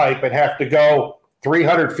standpipe and have to go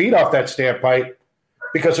 300 feet off that standpipe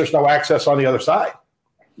because there's no access on the other side.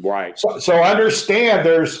 Right. So understand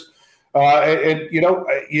there's I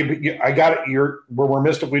got it. We're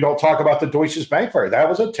remiss if we don't talk about the Deutsches Bank fire. That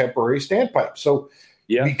was a temporary standpipe. So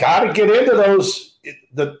we got to get into those.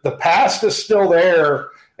 The past is still there,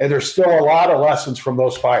 and there's still a lot of lessons from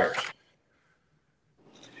those fires.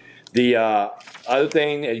 The other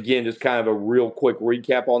thing, again, just kind of a real quick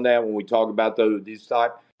recap on that when we talk about these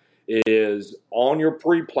type, is on your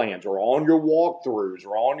pre-plans or on your walkthroughs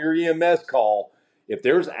or on your EMS call, if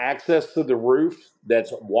there's access to the roof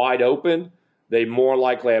that's wide open, they more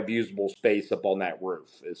likely have usable space up on that roof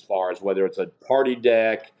as far as whether it's a party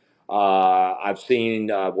deck. I've seen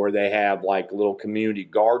where they have like little community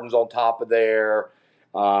gardens on top of there.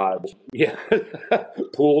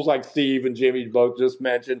 Pools like Steve and Jimmy both just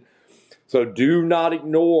mentioned. So do not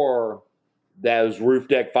ignore those roof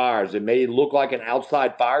deck fires. It may look like an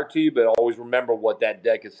outside fire to you, but always remember what that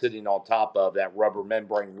deck is sitting on top of, that rubber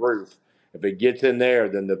membrane roof. If it gets in there,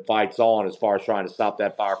 then the fight's on as far as trying to stop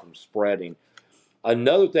that fire from spreading.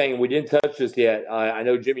 Another thing, we didn't touch this yet. I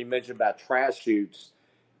know Jimmy mentioned about trash chutes.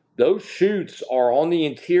 Those chutes are on the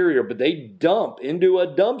interior, but they dump into a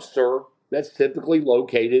dumpster that's typically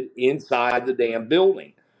located inside the damn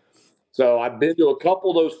building. So I've been to a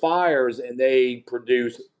couple of those fires, and they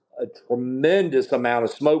produce a tremendous amount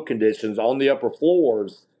of smoke conditions on the upper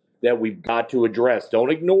floors that we've got to address.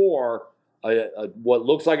 Don't ignore what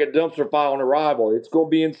looks like a dumpster fire on arrival. It's going to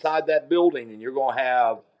be inside that building, and you're going to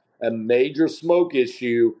have a major smoke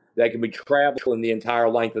issue that can be traveling the entire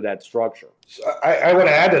length of that structure. I want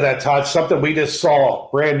to add to that, Todd, something we just saw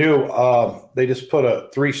brand new. They just put a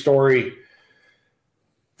 3-story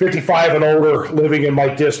 55 and older living in my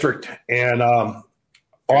district. And on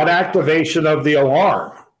activation of the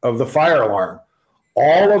alarm, of the fire alarm,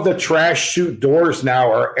 all of the trash chute doors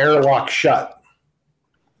now are airlock shut.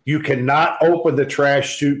 You cannot open the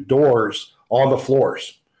trash chute doors on the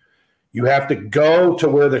floors. You have to go to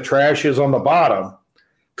where the trash is on the bottom,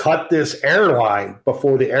 cut this airline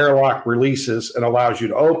before the airlock releases and allows you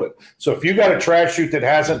to open. So if you got a trash chute that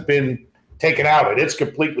hasn't been taken out and it's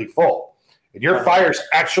completely full, and your fire's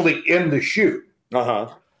actually in the chute,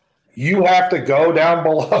 you have to go down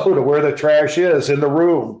below to where the trash is in the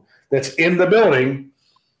room that's in the building,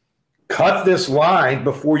 cut this line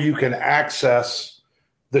before you can access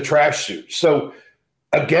the trash chute. So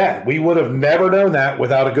again, we would have never known that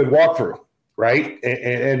without a good walkthrough, right?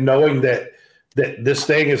 And knowing that this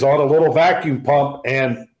thing is on a little vacuum pump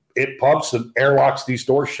and it pumps and airlocks these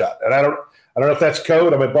doors shut. And I don't know if that's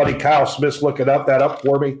code. My buddy Kyle Smith's looking that up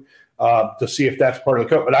for me to see if that's part of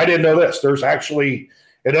the code. But I didn't know this. There's actually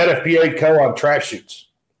an NFPA code on trash chutes.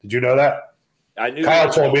 Did you know that? I knew. Kyle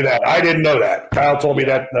told me that. I didn't know that. Kyle told me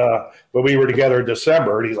that when we were together in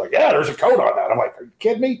December, and he's like, "Yeah, there's a code on that." I'm like, "Are you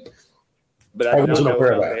kidding me?" But I wasn't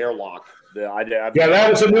aware of that airlock. Yeah, that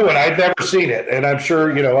was a new one. I'd never seen it, and I'm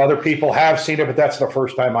sure other people have seen it, but that's the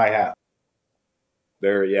first time I have.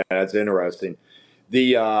 That's interesting.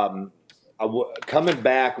 The coming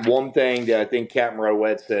back, one thing that I think Captain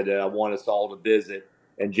Rowett said that I want us all to visit,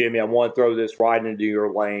 and Jimmy, I want to throw this right into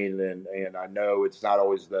your lane, and I know it's not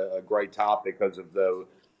always a great topic because of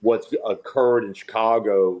what's occurred in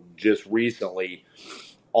Chicago just recently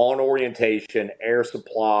on orientation, air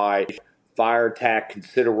supply, fire attack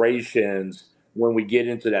considerations. When we get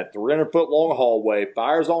into that 300-foot long hallway,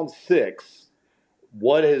 fire's on 6.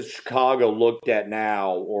 What has Chicago looked at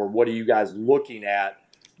now, or what are you guys looking at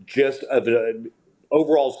just of an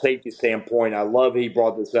overall safety standpoint? I love he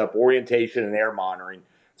brought this up, orientation and air monitoring.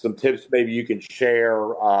 Some tips maybe you can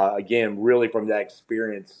share, again, really from that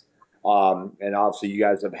experience. And obviously you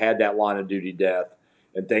guys have had that line of duty death,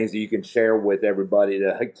 and things that you can share with everybody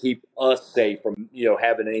to keep us safe from,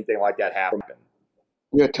 having anything like that happen.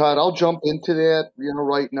 Yeah, Todd, I'll jump into that.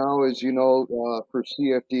 Right now, as you know, for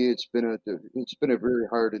CFD, it's been a very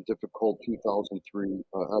hard and difficult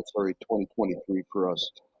 2023 for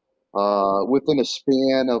us. Within a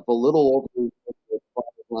span of a little over 5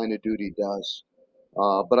 line of duty deaths.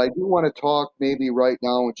 But I do want to talk maybe right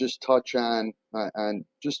now and just touch on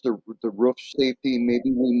just the roof safety.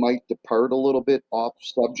 Maybe we might depart a little bit off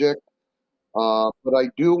subject, but I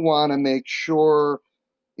do want to make sure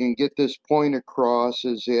and get this point across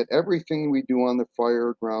is that everything we do on the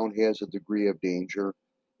fire ground has a degree of danger,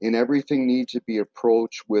 and everything needs to be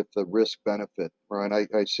approached with a risk benefit. Right?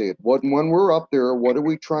 I say it. When we're up there, what are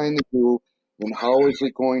we trying to do, and how is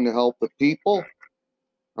it going to help the people?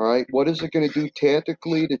 All right, what is it going to do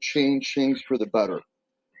tactically to change things for the better?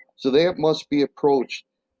 So that must be approached.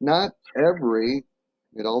 Not every,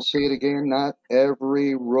 and I'll say it again, not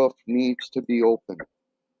every roof needs to be open.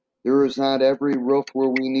 There is not every roof where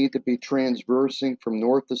we need to be transversing from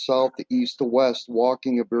north to south to east to west,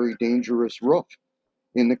 walking a very dangerous roof.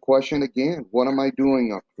 And the question again, what am I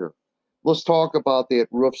doing up here? Let's talk about that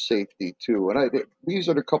roof safety too. And these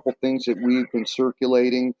are the couple things that we've been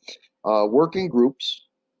circulating. Working groups,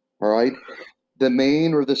 all right. The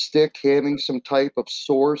main or the stick having some type of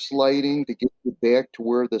source lighting to get you back to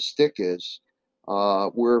where the stick is.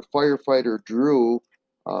 Where firefighter Drew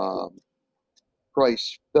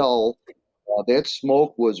Price fell, that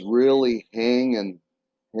smoke was really hanging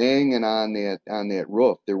on that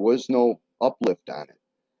roof. There was no uplift on it.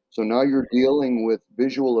 So now you're dealing with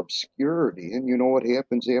visual obscurity, and you know what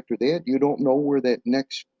happens after that? You don't know where that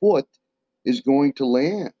next foot is going to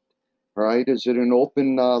land. All right, is it an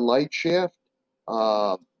open light shaft?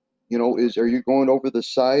 Are you going over the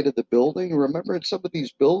side of the building? Remember, in some of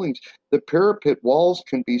these buildings, the parapet walls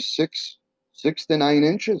can be 6 to 9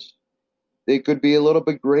 inches. They could be a little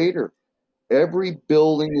bit greater. Every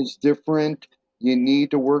building is different. You need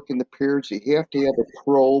to work in the pairs. You have to have a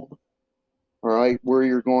probe, all right, where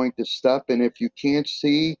you're going to step. And if you can't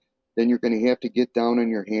see, then you're going to have to get down on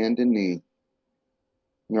your hand and knee.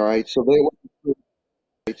 All right,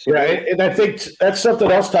 And I think that's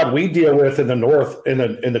something else, Todd, we deal with in the north,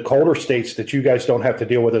 in the colder states that you guys don't have to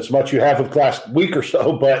deal with as much. You have with the last week or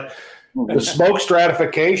so, but the smoke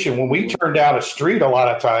stratification, when we turn down a street a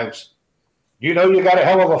lot of times, you got a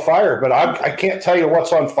hell of a fire, but I can't tell you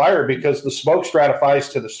what's on fire because the smoke stratifies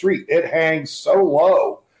to the street. It hangs so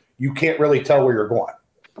low, you can't really tell where you're going.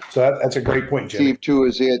 So that's a great point, Jimmy. Steve, too,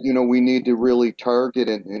 is that, we need to really target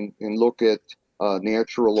and look at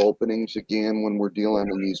natural openings again when we're dealing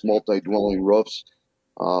in these multi-dwelling roofs.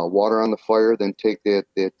 Water on the fire, then take that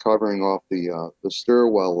covering off the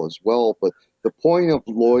stairwell as well. But the point of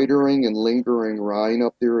loitering and lingering around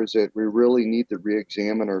up there is that we really need to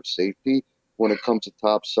re-examine our safety when it comes to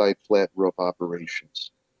topside flat roof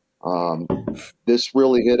operations. This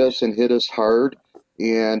really hit us hard,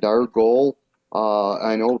 and our goal,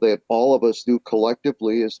 I know that all of us do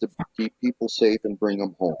collectively, is to keep people safe and bring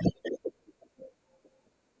them home.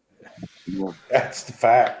 Yeah. That's the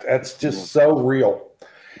fact. That's just so real.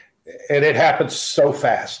 And it happens so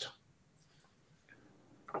fast.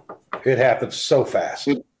 It happens so fast.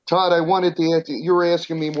 Todd, I wanted to ask you were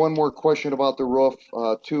asking me one more question about the roof,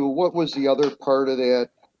 too. What was the other part of that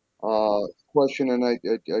question? And I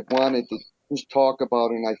wanted to just talk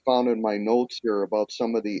about, and I found in my notes here about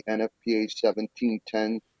some of the NFPA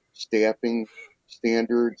 1710 staffing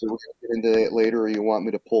standards. We're going to get into that later, or you want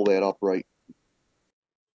me to pull that up right?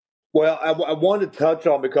 Well, I wanted to touch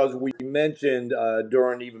on, because we mentioned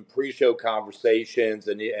during even pre-show conversations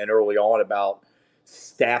and early on about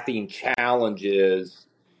staffing challenges.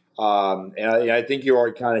 And I think you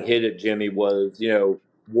already kind of hit it, Jimmy, was,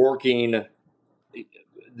 working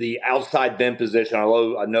the outside vent position. I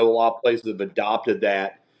know a lot of places have adopted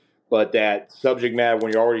that, but that subject matter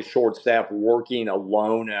when you're already short staffed, working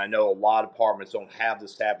alone. And I know a lot of departments don't have the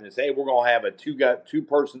staff and say, hey, we're going to have a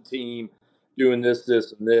two-person team doing this,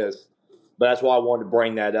 and this. But that's why I wanted to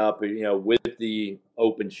bring that up, with the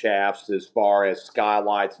open shafts as far as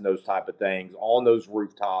skylights and those type of things on those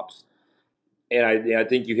rooftops. And I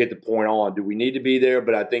think you hit the point on, do we need to be there?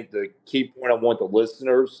 But I think the key point I want the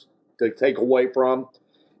listeners to take away from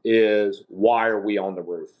is, why are we on the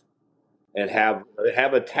roof? And have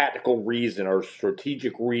a tactical reason or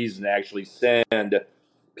strategic reason to actually send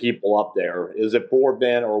people up there. Is it for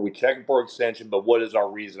vent, or are we checking for extension? But what is our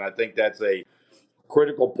reason? I think that's a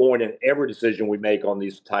critical point in every decision we make on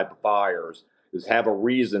these type of fires, is have a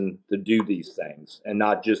reason to do these things and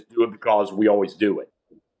not just do it because we always do it.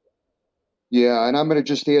 Yeah, and I'm going to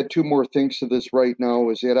just add two more things to this right now.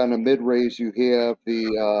 Is that on a mid-raise, you have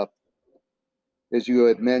the, as you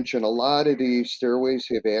had mentioned, a lot of these stairways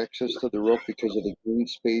have access to the roof because of the green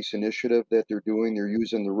space initiative that they're doing. They're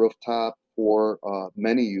using the rooftop for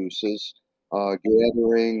many uses,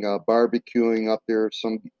 gathering, barbecuing up there,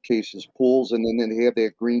 some cases pools, and then they have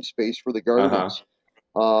that green space for the gardens.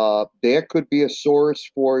 That could be a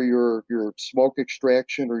source for your smoke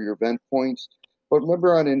extraction or your vent points. But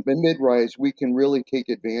remember, on a mid-rise, we can really take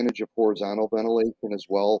advantage of horizontal ventilation as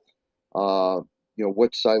well.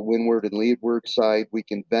 What side, windward and leadward side, we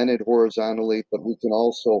can vent it horizontally, but we can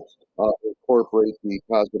also incorporate the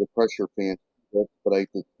positive pressure fan to expedite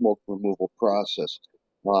the smoke removal process.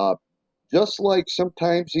 Just like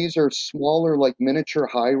sometimes these are smaller, like miniature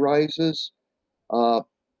high-rises,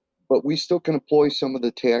 but we still can employ some of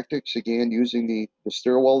the tactics, again, using the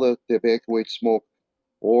stairwell to evacuate smoke,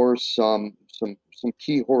 or some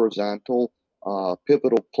key horizontal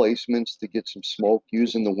pivotal placements to get some smoke,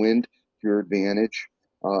 using the wind to your advantage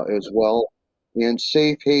as well. And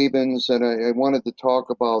safe havens, and I wanted to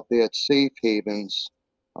talk about that, safe havens.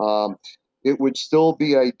 It would still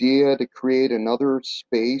be idea to create another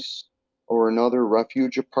space or another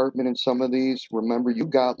refuge apartment in some of these. Remember, you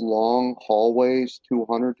got long hallways,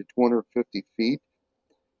 200 to 250 feet.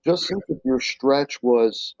 Just think if your stretch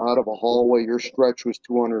was out of a hallway, your stretch was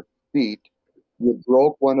 200 feet, you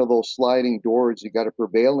broke one of those sliding doors, you got a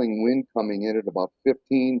prevailing wind coming in at about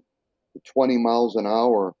 15 to 20 miles an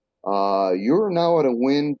hour. You're now at a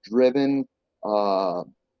wind driven,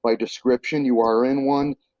 by description, you are in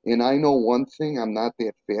one. And I know one thing, I'm not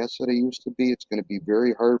that fast that I used to be. It's going to be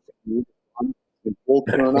very hard for you to come in full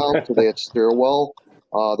turnout to that stairwell.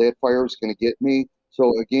 That fire is going to get me.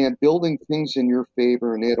 So again, building things in your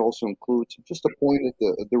favor, and that also includes just a point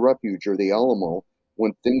at the refuge or the Alamo.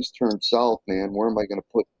 When things turn south, man, where am I going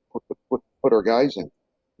to put our guys in,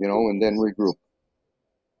 and then regroup.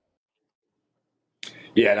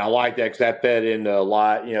 Yeah, and I like that because that fed into a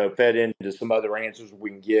lot, fed into some other answers we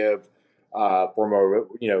can give from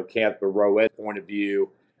a, Camp Rowett point of view.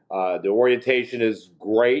 The orientation is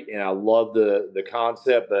great, and I love the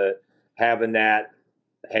concept, but having that,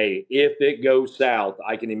 hey, if it goes south,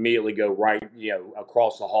 I can immediately go right,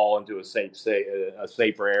 across the hall into a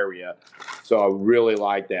safer area. So I really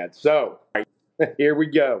like that. So here we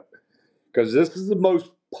go, because this is the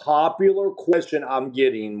most popular question I'm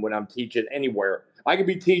getting when I'm teaching anywhere. I could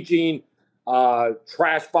be teaching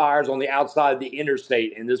trash fires on the outside of the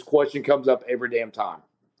interstate, and this question comes up every damn time.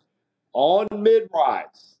 On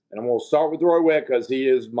mid-rise, and I'm going to start with Rowett because he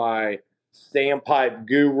is my standpipe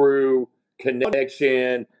guru,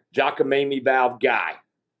 connection, Giacomini valve guy.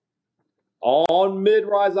 On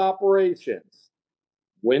mid-rise operations,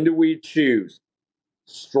 when do we choose?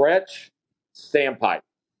 Stretch, standpipe.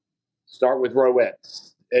 Start with Rowett.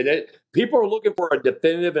 And people are looking for a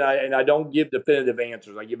definitive, and I don't give definitive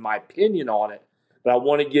answers. I give my opinion on it, but I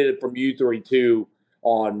want to get it from you three too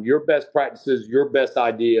on your best practices, your best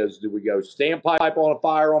ideas. Do we go standpipe on a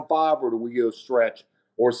fire on 5, or do we go stretch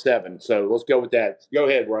or 7? So let's go with that. Go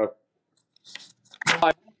ahead, Ro.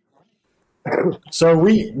 So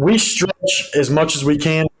we stretch as much as we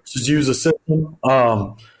can to use a system.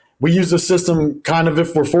 We use the system kind of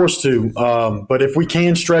if we're forced to, but if we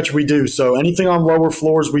can stretch, we do. So anything on lower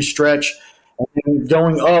floors, we stretch. And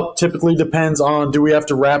going up typically depends on, do we have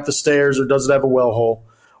to wrap the stairs, or does it have a well hole,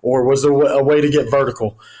 or was there a way to get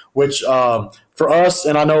vertical? Which for us,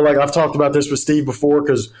 and I know like I've talked about this with Steve before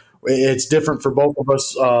because it's different for both of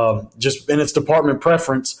us, just in its department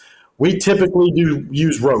preference, we typically do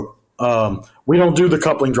use rope. We don't do the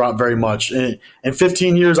coupling drop very much. In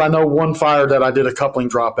 15 years, I know one fire that I did a coupling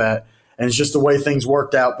drop at, and it's just the way things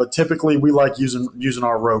worked out. But typically, we like using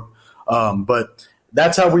our rope. But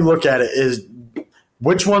that's how we look at it: is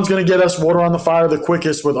which one's going to get us water on the fire the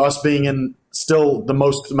quickest, with us being in still the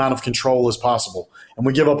most amount of control as possible. And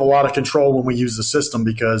we give up a lot of control when we use the system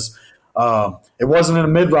because it wasn't in a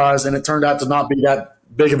mid-rise, and it turned out to not be that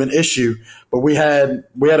big of an issue. But we had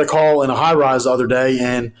a call in a high-rise the other day,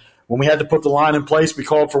 and when we had to put the line in place, we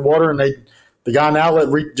called for water, and the guy in the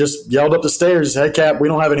outlet just yelled up the stairs, "Hey, Cap, we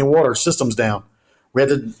don't have any water. System's down." We had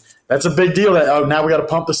to. That's a big deal. That now we got to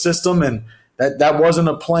pump the system, and that wasn't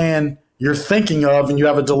a plan you're thinking of, and you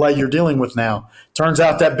have a delay you're dealing with now. Turns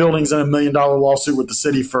out that building's in a $1 million lawsuit with the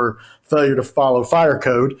city for failure to follow fire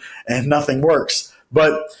code, and nothing works.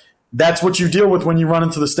 But that's what you deal with when you run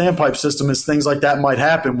into the standpipe system, is things like that might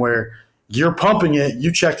happen where you're pumping it, you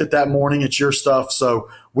checked it that morning, it's your stuff. So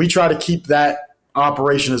we try to keep that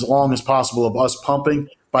operation as long as possible of us pumping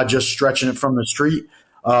by just stretching it from the street.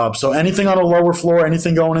 So anything on a lower floor,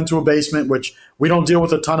 anything going into a basement, which we don't deal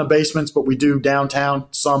with a ton of basements, but we do downtown,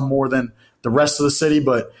 some more than the rest of the city.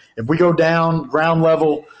 But if we go down ground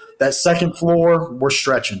level, that second floor, we're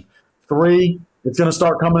stretching. 3, it's going to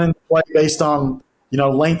start coming into play based on,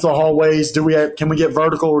 length of hallways. Can we get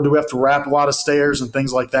vertical, or do we have to wrap a lot of stairs and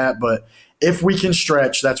things like that? But if we can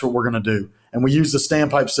stretch, that's what we're going to do. And we use the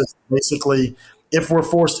standpipe system basically if we're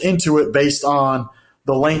forced into it based on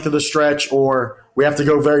the length of the stretch, or we have to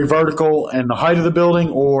go very vertical and the height of the building,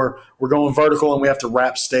 or we're going vertical and we have to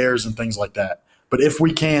wrap stairs and things like that. But if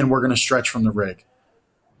we can, we're going to stretch from the rig.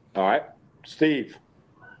 All right. Steve.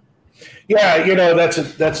 Yeah,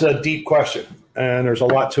 that's a deep question, and there's a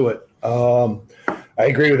lot to it. I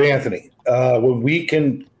agree with Anthony. When we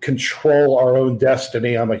can control our own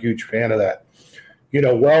destiny, I'm a huge fan of that.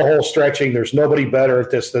 Well hole stretching, there's nobody better at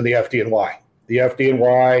this than the FDNY. The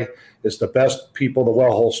FDNY is the best people to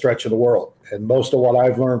well hole stretch in the world. And most of what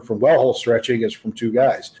I've learned from well hole stretching is from 2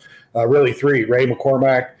 guys, really 3, Ray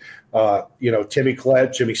McCormack, Timmy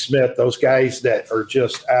Collette, Jimmy Smith, those guys that are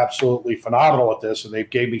just absolutely phenomenal at this. And they've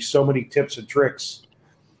gave me so many tips and tricks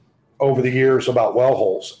over the years about well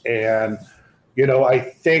holes. And, I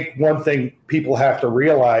think one thing people have to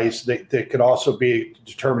realize that could also be a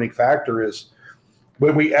determining factor is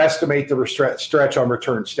when we estimate the stretch on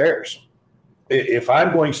return stairs. If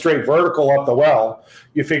I'm going straight vertical up the well,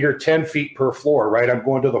 you figure 10 feet per floor, right? I'm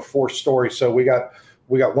going to the 4th story. So we got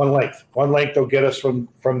one length. One length will get us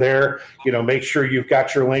from there. Make sure you've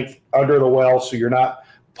got your length under the well so you're not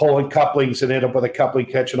pulling couplings and end up with a coupling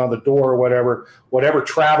catching on the door or whatever. Whatever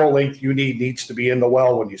travel length you need needs to be in the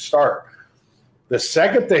well when you start. The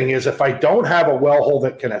second thing is, if I don't have a well hole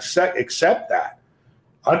that can accept that,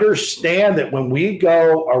 understand that when we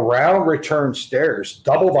go around return stairs,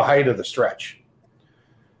 double the height of the stretch.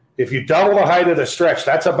 If you double the height of the stretch,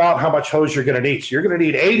 that's about how much hose you're going to need. So you're going to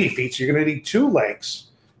need 80 feet. So you're going to need 2 lengths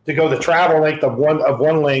to go the travel length of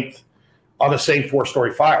one length on the same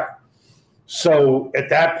 4-story fire. So at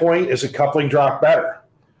that point, is a coupling drop better?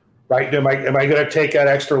 Right? Am I going to take that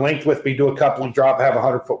extra length with me, do a coupling drop, have a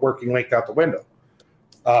 100-foot working length out the window?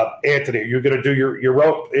 Anthony, you're going to do your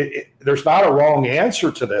rope. There's not a wrong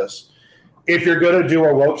answer to this. If you're going to do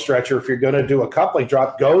a rope stretcher, if you're going to do a coupling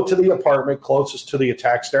drop, go to the apartment closest to the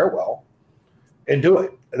attack stairwell and do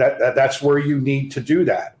it. That's where you need to do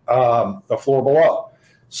that, the floor below.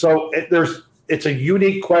 So it's a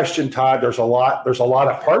unique question, Todd. There's a lot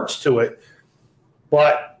of parts to it,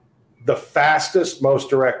 but the fastest,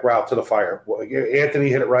 most direct route to the fire. Anthony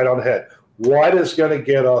hit it right on the head. What is going to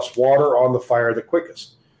get us water on the fire the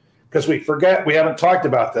quickest? Because we forget, we haven't talked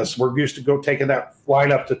about this. We're used to go taking that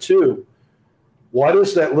line up to 2. What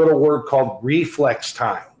is that little word called reflex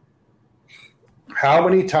time? How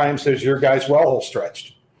many times has your guys' well hole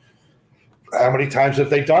stretched? How many times have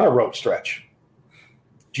they done a rope stretch?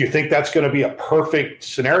 Do you think that's going to be a perfect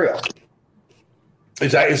scenario?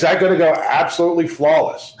 Is that going to go absolutely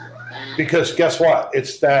flawless? Because guess what?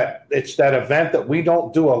 It's that event that we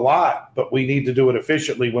don't do a lot, but we need to do it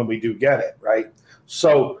efficiently when we do get it, right?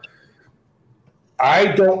 So I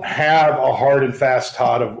don't have a hard and fast,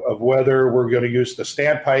 Todd, of whether we're going to use the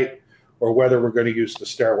standpipe or whether we're going to use the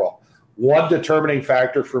stairwell. One determining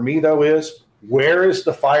factor for me, though, is where is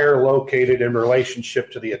the fire located in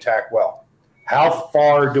relationship to the attack well? How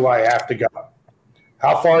far do I have to go?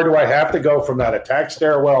 How far do I have to go from that attack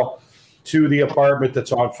stairwell to the apartment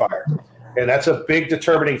that's on fire? And that's a big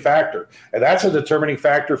determining factor. And that's a determining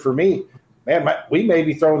factor for me. Man, we may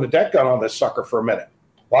be throwing the deck gun on this sucker for a minute.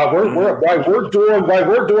 While we're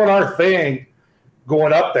doing our thing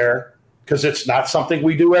going up there, because it's not something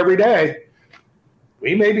we do every day,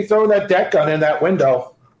 we may be throwing that deck gun in that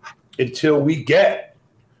window until we get,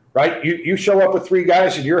 right? You show up with 3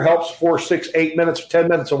 guys and your help's 4, 6, 8 minutes, 10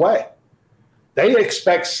 minutes away. They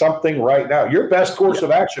expect something right now. Your best course of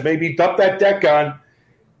action may be dump that deck gun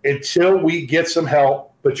until we get some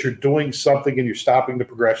help, but you're doing something and you're stopping the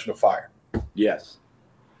progression of fire. Yes,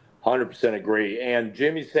 100% agree. And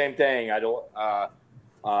Jimmy, same thing. I don't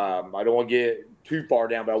want to get too far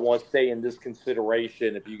down, but I want to stay in this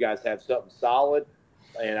consideration. If you guys have something solid,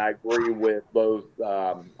 and I agree with both,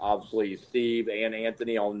 obviously, Steve and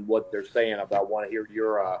Anthony on what they're saying. But I want to hear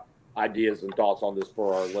your ideas and thoughts on this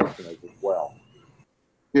for our listeners as well.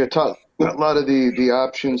 Yeah, Todd, a lot of the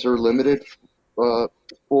options are limited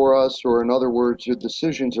for us, or in other words, your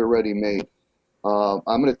decision's already made. I'm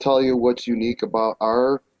going to tell you what's unique about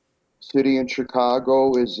our city in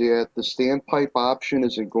Chicago is that the standpipe option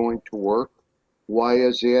isn't going to work. Why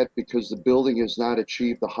is that? Because the building has not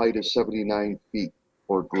achieved the height of 79 feet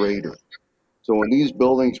or greater. So in these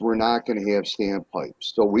buildings, we're not going to have standpipes.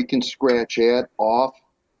 So we can scratch that off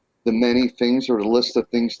the many things or the list of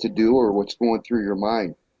things to do or what's going through your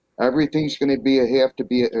mind. Everything's going to have to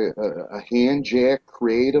be a hand jack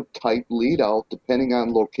creative type lead out depending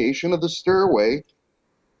on location of the stairway,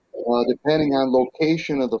 depending on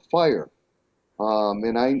location of the fire.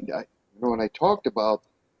 And I when I talked about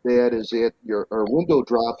that is that our window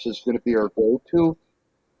drops is going to be our go-to,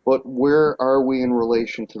 but where are we in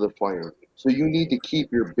relation to the fire? So you need to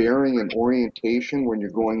keep your bearing and orientation when you're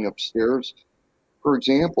going upstairs. For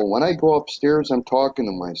example, when I go upstairs, I'm talking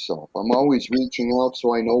to myself. I'm always reaching out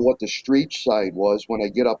so I know what the street side was when I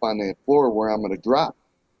get up on that floor where I'm going to drop,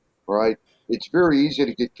 right? It's very easy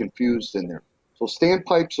to get confused in there. So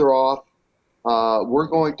standpipes are off. We're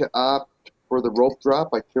going to opt for the rope drop.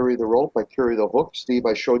 I carry the rope. I carry the hook. Steve,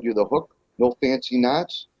 I showed you the hook. No fancy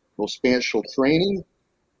knots. No special training.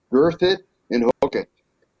 Girth it and hook it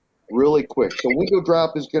really quick. So window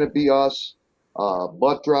drop is going to be us.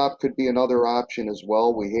 Butt drop could be another option as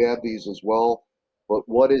well. We have these as well. But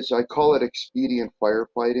I call it expedient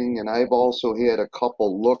firefighting. And I've also had a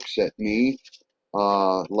couple looks at me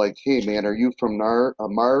like, hey, man, are you from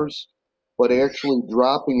Mars? But actually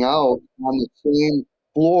dropping out on the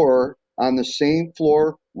same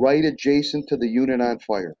floor, right adjacent to the unit on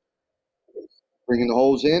fire. Bringing the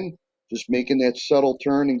hose in, just making that subtle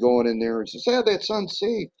turn and going in there. And says, that's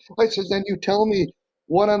unsafe. I says, then you tell me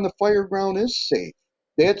what on the fire ground is safe.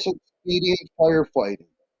 That's expedient firefighting.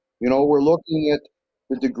 We're looking at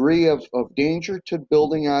the degree of danger to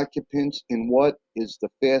building occupants and what is the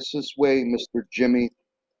fastest way, Mr. Jimmy,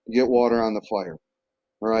 to get water on the fire.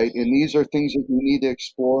 All right. And these are things that you need to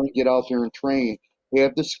explore and get out there and train.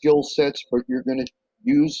 Have the skill sets, but you're going to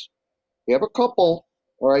have a couple,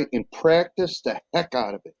 all right, and practice the heck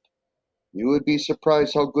out of it. You would be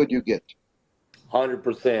surprised how good you get.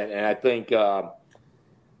 100%. And I think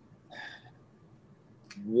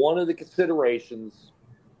one of the considerations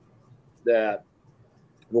that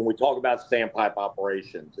when we talk about standpipe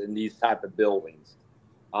operations in these type of buildings,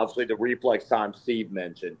 obviously the reflex time Steve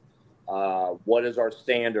mentioned, what is our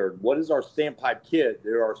standard? What is our standpipe kit?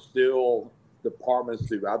 There are still departments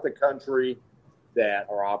throughout the country that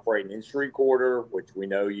are operating in street quarter, which we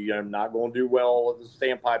know you're not going to do well with the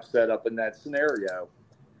standpipe setup in that scenario.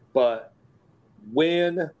 But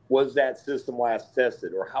when was that system last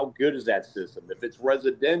tested, or how good is that system? If it's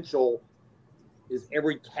residential, is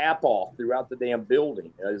every cap off throughout the damn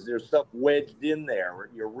building? Is there stuff wedged in there?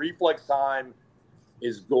 Your reflex time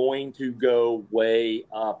is going to go way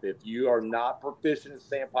up. If you are not proficient in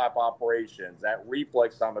standpipe operations, that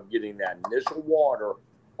reflex time of getting that initial water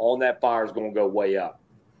on that fire is going to go way up.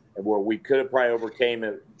 And where we could have probably overcame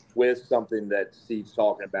it with something that Steve's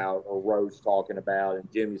talking about, or Rose's talking about,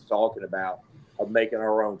 and Jimmy's talking about, of making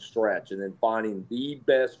our own stretch, and then finding the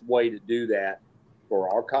best way to do that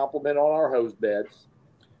for our complement on our hose beds,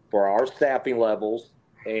 for our staffing levels.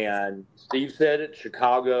 And Steve said it,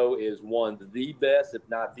 Chicago is one of the best, if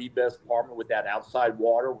not the best department with that outside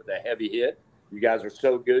water with a heavy hit. You guys are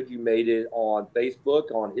so good. You made it on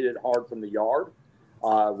Facebook on Hit It Hard from the Yard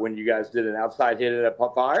when you guys did an outside hit at a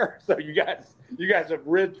fire. So you guys have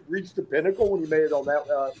reached the pinnacle when you made it on that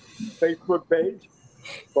Facebook page.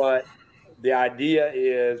 But the idea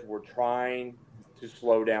is we're trying to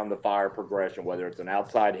slow down the fire progression, whether it's an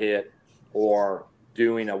outside hit or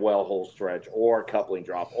doing a well hole stretch or a coupling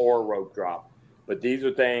drop or a rope drop. But these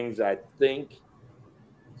are things I think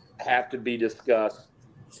have to be discussed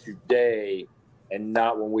today and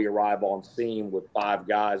not when we arrive on scene with 5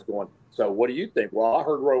 guys going, so what do you think? Well, I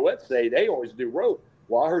heard Rowett say they always do rope.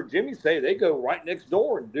 Well, I heard Jimmy say they go right next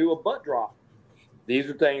door and do a butt drop. These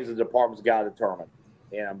are things the department's got to determine.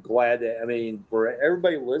 And I'm glad that, for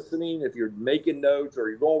everybody listening, if you're making notes or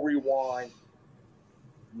you're going to rewind,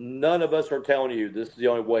 none of us are telling you this is the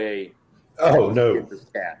only way to get this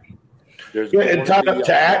cat. There's and Todd,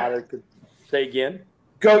 to add, say again.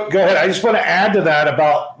 Go ahead. I just want to add to that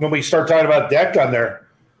about when we start talking about deck gun there.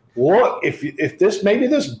 What if this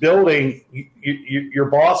building, your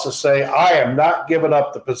bosses say, I am not giving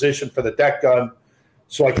up the position for the deck gun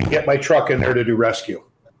so I can get my truck in there to do rescue.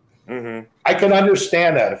 Mm-hmm. I can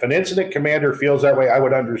understand that. If an incident commander feels that way, I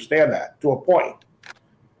would understand that to a point.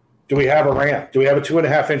 Do we have a ramp? Do we have a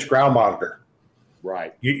 2.5-inch ground monitor?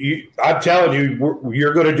 Right. I'm telling you,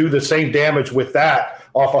 you're going to do the same damage with that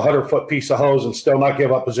off a 100-foot piece of hose and still not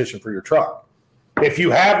give up position for your truck. If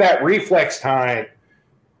you have that reflex time,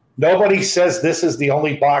 nobody says this is the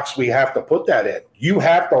only box we have to put that in. You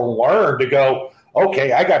have to learn to go,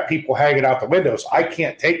 okay, I got people hanging out the windows. I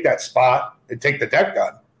can't take that spot and take the deck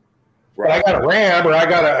gun. Right. But I got a ram or I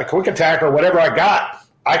got a quick attack or whatever I got.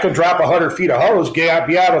 I can drop 100 feet of hose, be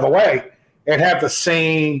out of the way, and have the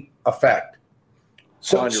same effect.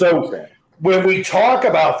 So when we talk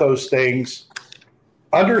about those things,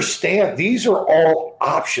 understand these are all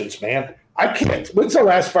options, man. I can't. When's the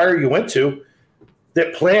last fire you went to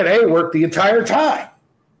that Plan A worked the entire time?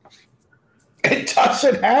 It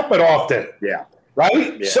doesn't happen often. Yeah.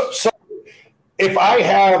 Right. Yeah. So if I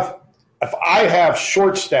have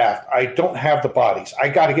short staff, I don't have the bodies. I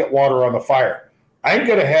got to get water on the fire. I'm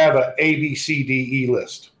going to have an A, B, C, D, E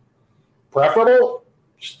list. Preferable,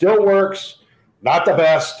 still works. Not the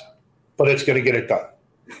best, but it's going to get it done.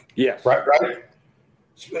 Yes. Right.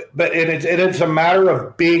 But it's a matter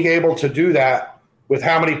of being able to do that with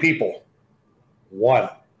how many people? One.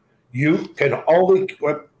 You can only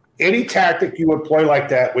 – any tactic you employ like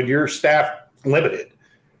that when your staff limited,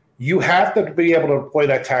 you have to be able to employ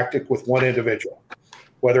that tactic with one individual,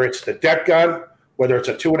 whether it's the deck gun, whether it's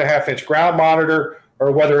a 2.5-inch ground monitor,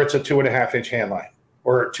 or whether it's a 2.5-inch hand line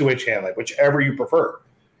or a 2-inch hand line, whichever you prefer.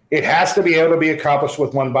 It has to be able to be accomplished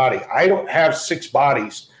with one body. I don't have 6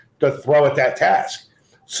 bodies to throw at that task.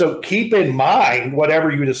 So keep in mind,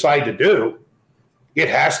 whatever you decide to do, it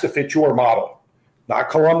has to fit your model. Not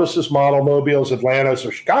Columbus's model, Mobile's, Atlanta's,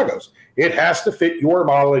 or Chicago's. It has to fit your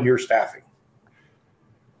model and your staffing.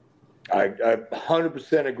 I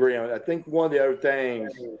 100% agree on it. I think one of the other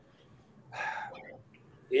things,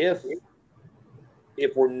 if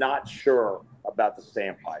we're not sure about the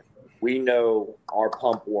standpipe, we know our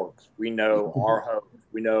pump works. We know our hose.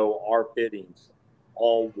 We know our fittings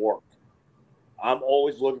all work. I'm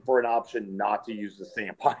always looking for an option not to use the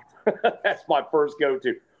standpipe. That's my first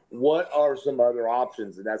go-to. What are some other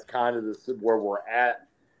options? And that's kind of where we're at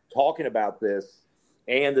talking about this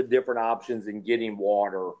and the different options in getting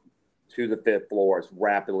water to the 5th floor as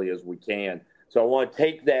rapidly as we can. So I want to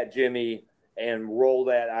take that, Jimmy, and roll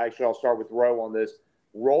that. Actually, I'll start with Row on this.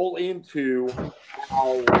 Roll into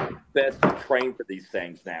how best to train for these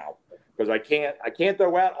things now, because I can't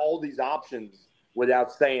throw out all these options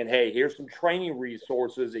without saying, hey, here's some training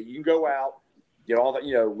resources that you can go out, get all that,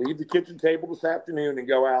 leave the kitchen table this afternoon and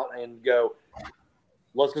go out and go,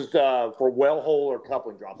 let's just, for well hole or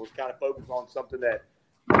coupling drop, let's kind of focus on something that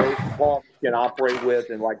most pumps can operate with.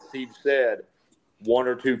 And like Steve said, 1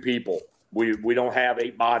 or 2 people. We don't have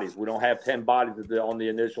 8 bodies. We don't have 10 bodies on the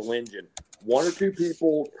initial engine. 1 or 2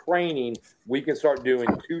 people training, we can start doing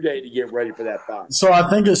 2-day to get ready for that fire. So I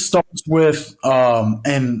think it starts with,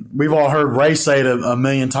 and we've all heard Ray say it a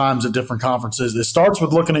million times at different conferences, it starts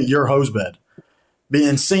with looking at your hose bed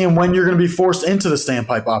and seeing when you're going to be forced into the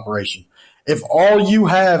standpipe operation. If all you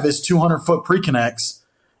have is 200-foot pre-connects,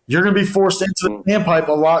 you're going to be forced into the standpipe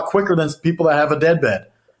a lot quicker than people that have a dead bed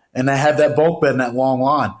and they have that bulk bed in that long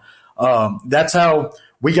line. That's how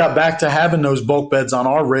we got back to having those bulk beds on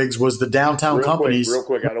our rigs, was the downtown companies. Real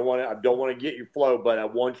quick. I don't want to get your flow, but I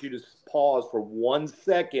want you to pause for 1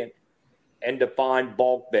 second and define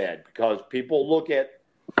bulk bed, because people look at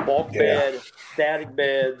bulk bed, static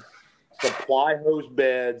beds, supply hose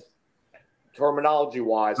beds,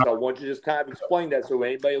 terminology-wise. So I want you to just kind of explain that so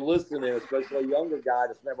anybody listening, especially a younger guy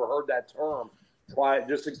that's never heard that term,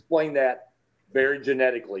 just explain that very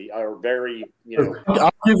genetically or very, I'll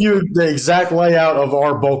give you the exact layout of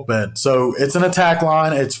our bulk bed. So it's an attack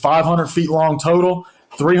line. It's 500 feet long total,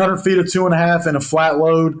 300 feet of 2.5 in a flat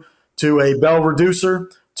load to a bell reducer,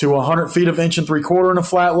 to 100 feet of 1 3/4 in a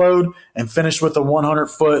flat load, and finish with a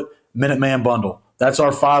 100-foot Minuteman bundle. That's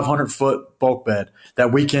our 500-foot bulk bed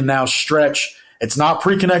that we can now stretch. It's not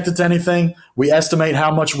pre-connected to anything. We estimate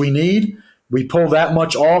how much we need. We pull that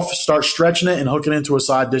much off, start stretching it, and hook it into a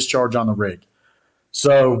side discharge on the rig.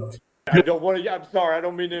 So I'm sorry, I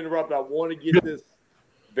don't mean to interrupt. I want to get this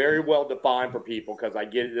very well defined for people, because I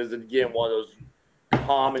get it. This is, again, one of those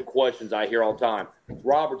common questions I hear all the time.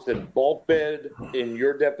 Robertson, bulk bed in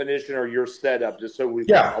your definition or your setup, just so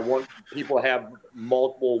I want people to have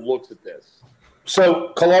multiple looks at this.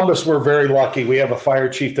 So Columbus, we're very lucky. We have a fire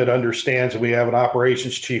chief that understands, and we have an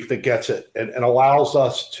operations chief that gets it and allows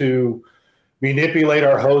us to manipulate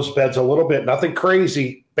our hose beds a little bit. Nothing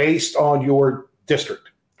crazy, based on your district.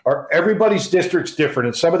 Everybody's district's different.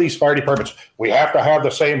 In some of these fire departments, we have to have the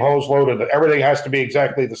same hose load and everything has to be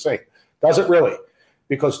exactly the same. Doesn't really,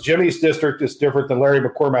 because Jimmy's district is different than Larry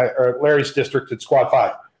McCormack or Larry's district at Squad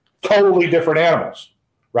 5. Totally different animals,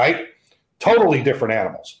 right? Totally different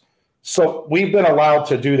animals. So we've been allowed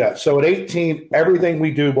to do that. So at 18, everything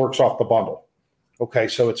we do works off the bundle. Okay,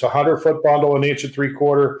 so it's a 100-foot bundle, an 1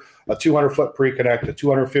 3/4, a 200-foot pre-connect, a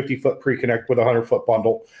 250-foot pre-connect with a 100-foot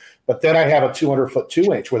bundle. But then I have a 200-foot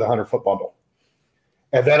 2-inch with a 100-foot bundle.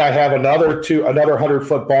 And then I have another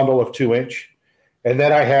 100-foot bundle of 2-inch. And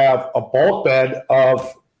then I have a bulk bed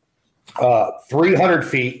of 300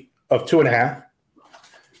 feet of 2.5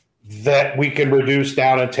 that we can reduce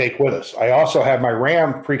down and take with us. I also have my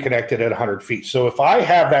RAM pre-connected at 100 feet. So if I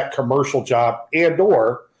have that commercial job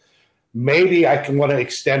and/or maybe I can want to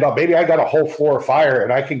extend up, maybe I got a whole floor of fire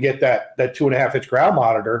and I can get that 2.5-inch ground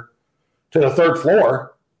monitor to the 3rd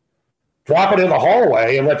floor, drop it in the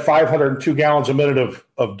hallway, and let 502 gallons a minute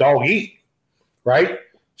of dog eat, right?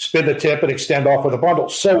 Spin the tip and extend off with a bundle.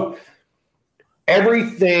 So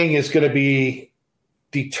everything is going to be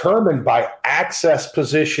determined by access,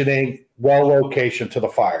 positioning, well location to the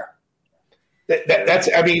fire. That's,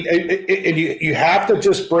 I mean, and you have to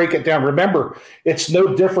just break it down. Remember, it's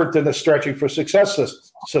no different than the Stretching for Success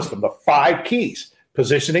system. The 5 keys: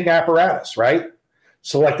 positioning apparatus, right?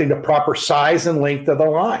 Selecting the proper size and length of the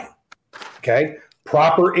line. Okay,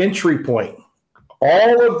 proper entry point.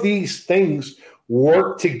 All of these things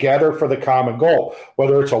work together for the common goal,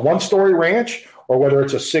 whether it's a 1-story ranch or whether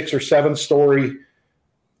it's a 6 or 7-story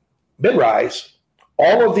mid-rise.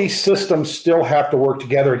 All of these systems still have to work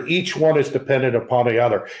together, and each one is dependent upon the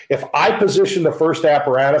other. If I position the first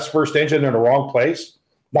engine in the wrong place,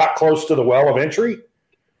 not close to the well of entry,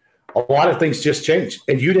 a lot of things just change,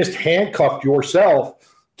 and you just handcuffed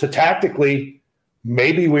yourself to tactically,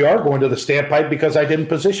 maybe we are going to the standpipe because I didn't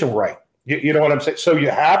position right. You know what I'm saying? So you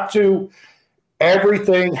have to,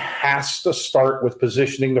 everything has to start with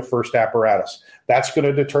positioning the first apparatus. That's going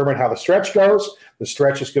to determine how the stretch goes. The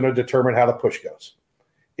stretch is going to determine how the push goes.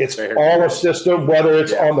 It's all a system, whether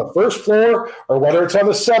it's on the 1st floor or whether it's on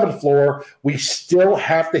the 7th floor, we still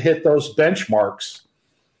have to hit those benchmarks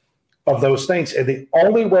of those things. And the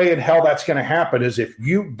only way in hell that's going to happen is if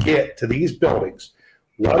you get to these buildings.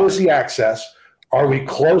 What is the access? Are we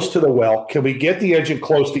close to the well? Can we get the engine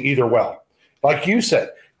close to either well? Like you said,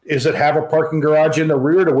 is it have a parking garage in the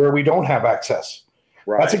rear to where we don't have access?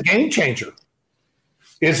 Right. That's a game changer.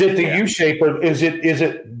 Is it the U shape, or is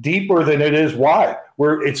it deeper than it is wide,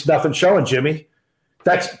 where it's nothing showing, Jimmy?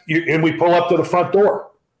 And we pull up to the front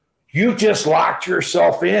door. You just locked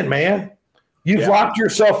yourself in, man. You've locked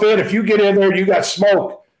yourself in. If you get in there and you got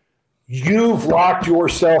smoke, you've locked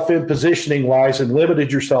yourself in positioning wise and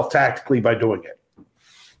limited yourself tactically by doing it.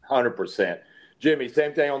 100%. Jimmy,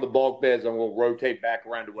 same thing on the bulk beds, and we'll rotate back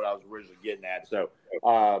around to what I was originally getting at. So,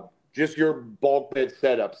 just your bulk bed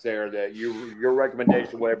setups there, that your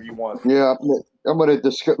recommendation, whatever you want. Yeah, I'm going to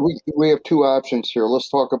discuss. We have 2 options here. Let's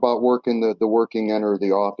talk about working the working end or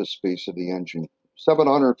the office space of the engine.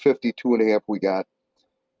 750 2.5 we got.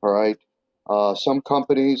 All right. Some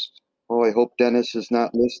companies. Oh, I hope Dennis is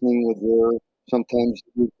not listening with your. Sometimes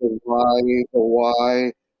you say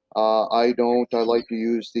why. I don't. I like to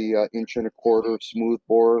use the 1 1/4 smooth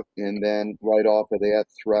bore, and then right off of that,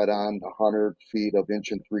 thread on 100 feet of 1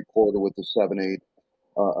 3/4 with the 7/8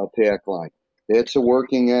 attack line. That's a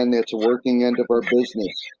working end. That's a working end of our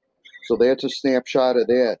business. So that's a snapshot of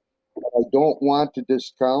that. But I don't want to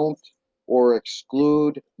discount or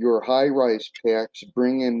exclude your high-rise packs,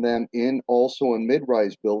 bringing them in also in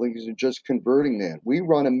mid-rise buildings and just converting that. We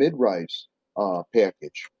run a mid-rise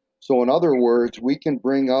package. So in other words, we can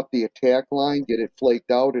bring up the attack line, get it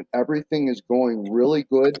flaked out, and everything is going really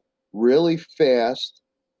good, really fast.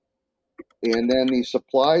 And then the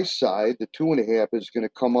supply side, the 2.5, is going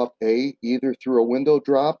to come up either through a window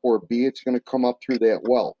drop, or B, it's going to come up through that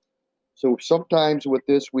well. So sometimes with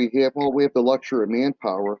this, we have the luxury of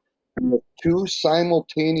manpower. We have 2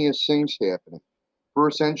 simultaneous things happening.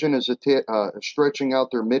 First engine is stretching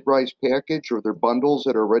out their mid-rise package or their bundles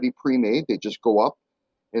that are already pre-made. They just go up.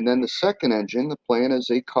 And then the second engine, the plan is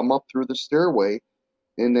they come up through the stairway,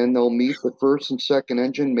 and then they'll meet the first and second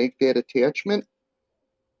engine, make that attachment,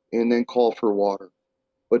 and then call for water.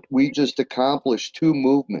 But we just accomplished 2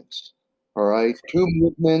 movements, all right? 2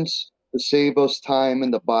 movements to save us time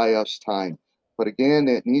and to buy us time. But again,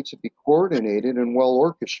 that needs to be coordinated and well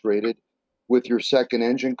orchestrated with your second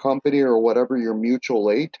engine company or whatever your mutual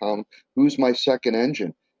aid. Who's my second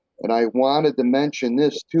engine? And I wanted to mention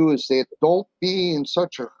this too, is that don't be in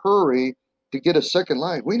such a hurry to get a second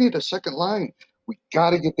line. We need a second line. We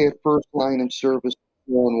got to get that first line in service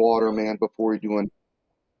throwing water, man, before you're doing.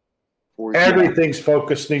 Everything's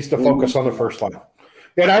needs to focus on the first line.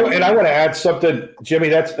 And I want to add something, Jimmy.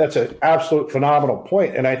 That's an absolute phenomenal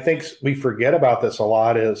point. And I think we forget about this a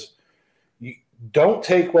lot. Is you don't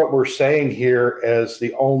take what we're saying here as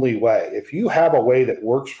the only way. If you have a way that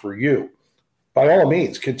works for you, by all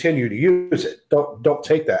means, continue to use it. Don't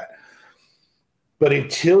take that. But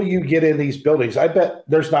until you get in these buildings, I bet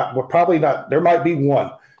probably not. There might be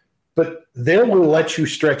one, but they will let you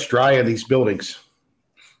stretch dry in these buildings.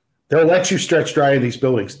 They'll let you stretch dry in these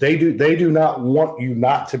buildings. They do not want you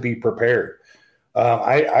not to be prepared.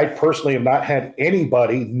 I personally have not had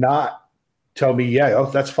anybody not tell me,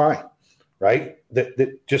 that's fine, right?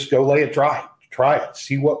 That just go lay it dry, try it,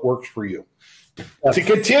 see what works for you. To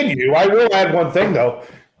continue, I will add one thing though.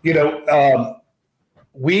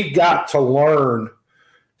 We got to learn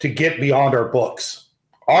to get beyond our books.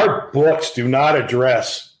 Our books do not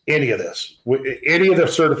address any of this, any of the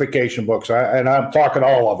certification books, and I'm talking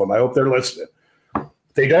all of them. I hope they're listening.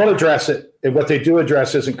 They don't address it, and what they do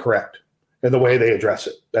address isn't correct in the way they address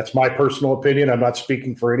it. That's my personal opinion. I'm not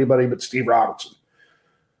speaking for anybody but Steve Robertson.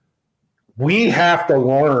 We have to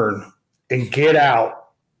learn and get out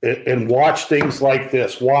and watch things like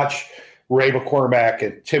this. Watch Ray McCormack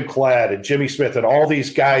and Tim Kled and Jimmy Smith and all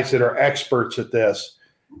these guys that are experts at this,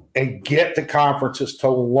 and get to conferences to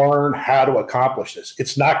learn how to accomplish this.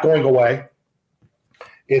 It's not going away.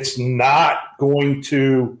 It's not going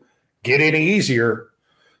to get any easier.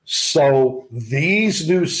 So these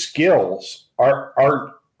new skills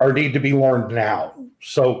are need to be learned now.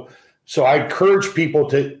 So I encourage people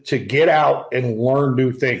to get out and learn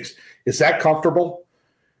new things. Is that comfortable?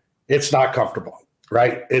 It's not comfortable,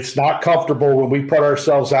 right? It's not comfortable when we put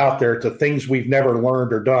ourselves out there to things we've never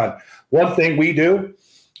learned or done. One thing we do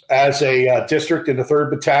as a district in the 3rd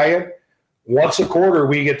Battalion, once a quarter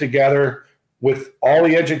we get together with all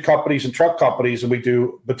the engine companies and truck companies, and we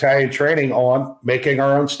do battalion training on making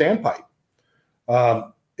our own standpipe.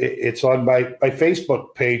 It's on my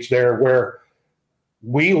Facebook page there, where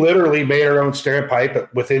we literally made our own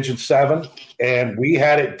standpipe with Engine 7, and we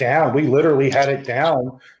had it down. We literally had it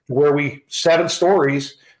down to where 7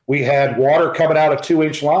 stories, we had water coming out a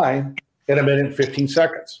 2-inch line in a minute and 15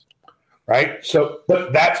 seconds. Right. So,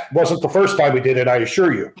 but that wasn't the first time we did it. I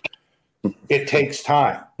assure you, it takes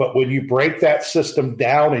time. But when you break that system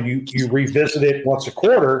down and you revisit it once a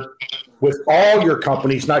quarter with all your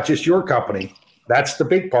companies, not just your company, that's the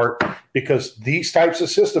big part, because these types of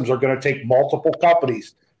systems are going to take multiple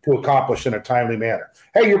companies to accomplish in a timely manner.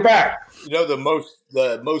 Hey, you're back.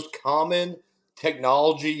 The most common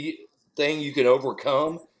technology thing you can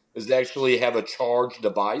overcome is actually have a charged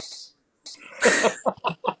device.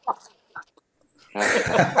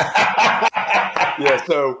 Yeah,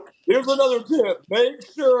 so here's another tip. Make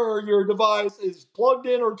sure your device is plugged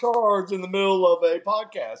in or charged in the middle of a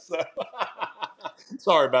podcast.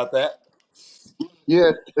 Sorry about that.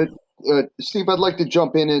 Yeah, Steve, I'd like to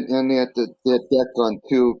jump in on that deck gun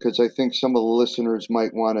too, because I think some of the listeners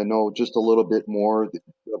might want to know just a little bit more of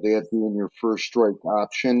that being your first strike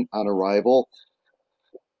option on arrival.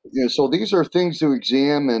 So these are things to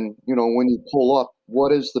examine, when you pull up.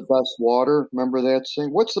 What is the best water? Remember that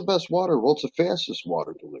saying? What's the best water? Well, it's the fastest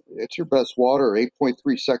water delivery. It's your best water,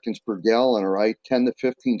 8.3 seconds per gallon, all right? 10 to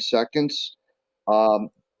 15 seconds.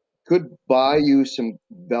 Could buy you some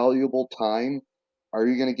valuable time. Are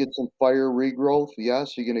you going to get some fire regrowth?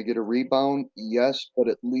 Yes. Are you going to get a rebound? Yes. But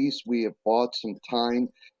at least we have bought some time.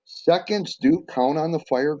 Seconds do count on the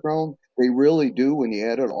fire ground. They really do when you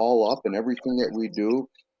add it all up and everything that we do.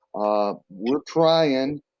 We're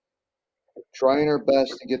trying our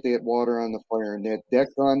best to get that water on the fire. And that deck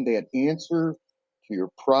gun, that answer to your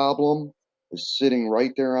problem is sitting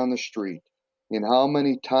right there on the street. And how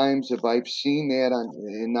many times have I seen that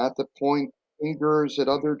and not to point fingers at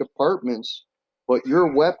other departments, but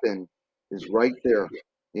your weapon is right there.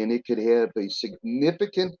 And it could have a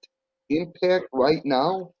significant impact right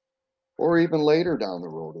now or even later down the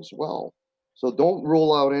road as well. So don't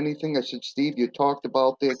rule out anything. I said, Steve, you talked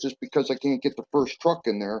about that. Just because I can't get the first truck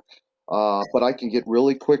in there, but I can get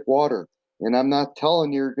really quick water. And I'm not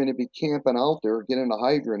telling you're going to be camping out there, getting a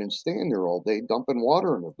hydrant and staying there all day dumping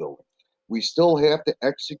water in the building. We still have to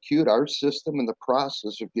execute our system in the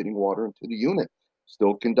process of getting water into the unit,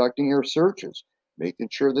 still conducting our searches, making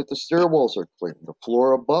sure that the stairwells are clear, the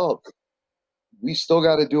floor above. We still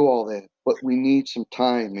got to do all that, but we need some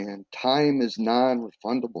time, man. Time is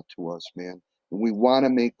non-refundable to us, man. And we want to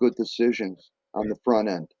make good decisions on the front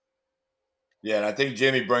end. Yeah, and I think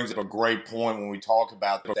Jimmy brings up a great point when we talk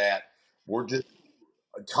about that.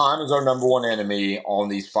 Time is our number one enemy on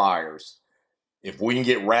these fires. if we can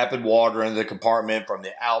get rapid water into the compartment from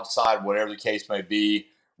the outside, whatever the case may be,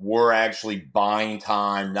 we're actually buying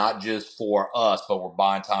time, not just for us, but we're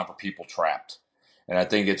buying time for people trapped. And I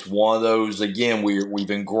think it's one of those, again, we've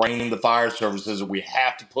ingrained the fire services that we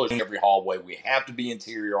have to push every hallway. We have to be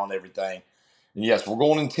interior on everything. And yes, we're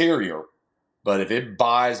going interior, but if it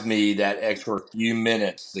buys me that extra few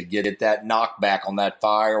minutes to get that knockback on that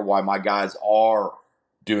fire while my guys are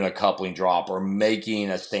doing a coupling drop or making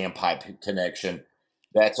a standpipe connection,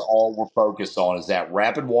 that's all we're focused on is that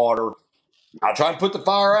rapid water. Not trying to put the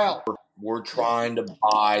fire out. We're trying to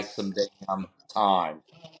buy some damn time.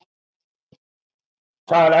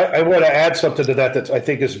 Todd, I want to add something to that I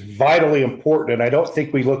think is vitally important, and I don't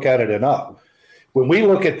think we look at it enough. When we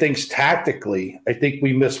look at things tactically, I think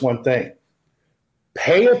we miss one thing.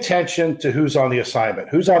 Pay attention to who's on the assignment,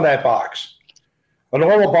 who's on that box. A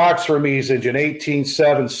normal box for me is engine 18,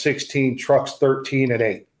 7, 16, trucks 13 and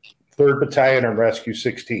 8, 3rd Battalion and Rescue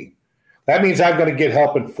 16. That means I'm going to get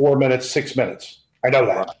help in 4 minutes, 6 minutes. I know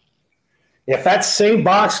that. If that same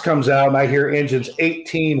box comes out and I hear engines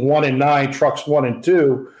 18, 1 and 9, trucks 1 and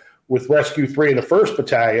 2 with Rescue 3 in the 1st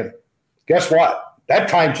Battalion, guess what? That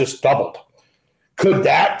time just doubled. Could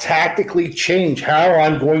that tactically change how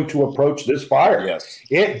I'm going to approach this fire? Yes.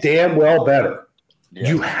 It damn well better. Yes.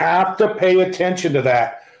 You have to pay attention to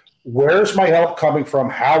that. Where's my help coming from?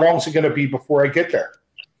 How long is it going to be before I get there?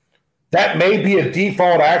 That may be a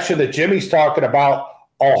default action that Jimmy's talking about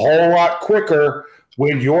a whole lot quicker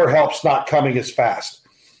when your help's not coming as fast.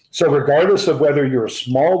 So regardless of whether you're a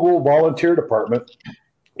small rural volunteer department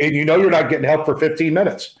and you know you're not getting help for 15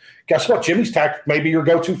 minutes, guess what? Jimmy's tactic may be your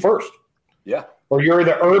go-to first. Yeah. Or you're in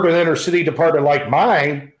the urban inner city department like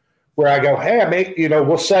mine where I go, hey,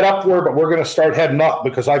 we'll set up for it, but we're going to start heading up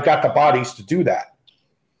because I've got the bodies to do that.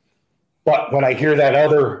 But when I hear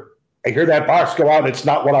that box go out and it's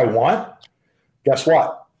not what I want, guess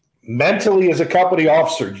what? Mentally, as a company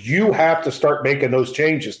officer, you have to start making those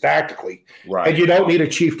changes tactically. Right. And you don't need a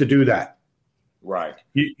chief to do that. Right.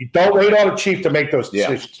 You don't wait on a chief to make those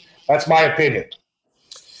decisions. Yeah. That's my opinion.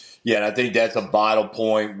 Yeah, and I think that's a vital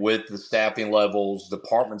point with the staffing levels,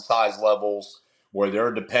 department size levels, where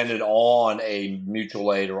they're dependent on a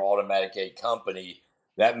mutual aid or automatic aid company.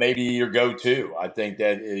 That may be your go-to. I think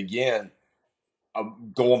that, again,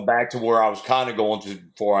 going back to where I was kind of going to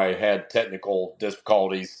before I had technical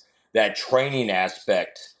difficulties, that training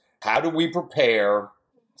aspect. How do we prepare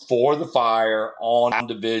for the fire on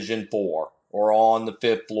Division 4 or on the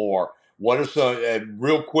 5th floor? What are some,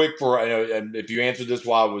 real quick for, if you answered this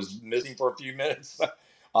while I was missing for a few minutes,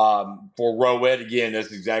 for Rowett, again,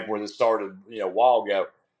 that's exactly where this started, a while ago.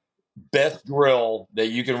 Best drill that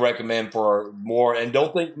you can recommend for more, and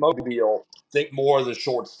don't think mobile, think more of the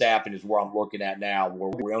short staffing is where I'm looking at now,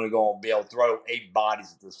 where we're only going to be able to throw 8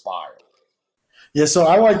 bodies at this fire. Yeah, so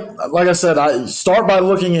I like I said, I start by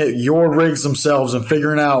looking at your rigs themselves and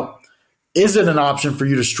figuring out, is it an option for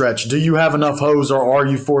you to stretch? Do you have enough hose or are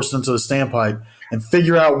you forced into the standpipe? And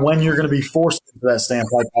figure out when you're going to be forced into that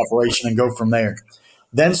standpipe operation and go from there.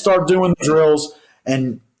 Then start doing the drills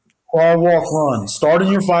and crawl, walk, run. Start in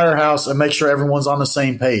your firehouse and make sure everyone's on the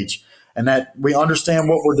same page and that we understand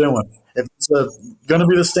what we're doing. If it's going to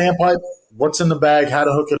be the standpipe, what's in the bag, how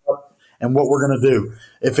to hook it up, and what we're going to do.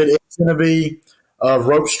 If it is going to be a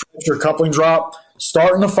rope stretch or coupling drop,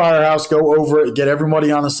 start in the firehouse, go over it, get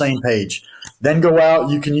everybody on the same page. Then go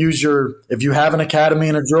out. You can use if you have an academy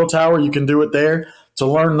and a drill tower, you can do it there to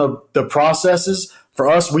learn the processes. For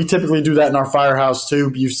us, we typically do that in our firehouse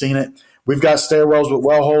too. You've seen it. We've got stairwells with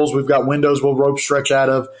well holes. We've got windows we'll rope stretch out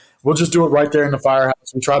of. We'll just do it right there in the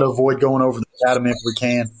firehouse. We try to avoid going over the academy if we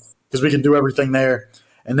can because we can do everything there.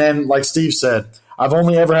 And then, like Steve said, I've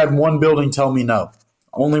only ever had one building tell me no,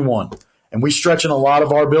 only one. And we stretch in a lot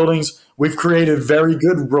of our buildings. We've created very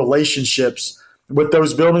good relationships with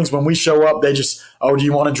those buildings. When we show up, they just, do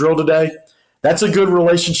you want to drill today? That's a good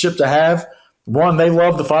relationship to have. One, they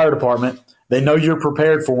love the fire department. They know you're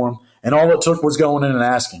prepared for them. And all it took was going in and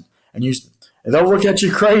asking. And they'll look at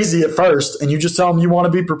you crazy at first, and you just tell them you want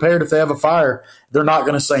to be prepared if they have a fire. They're not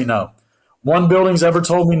going to say no. One building's ever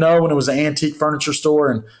told me no, and it was an antique furniture store,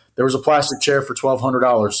 and there was a plastic chair for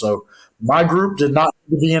 $1,200. So my group did not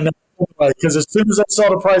need to be in there because as soon as they saw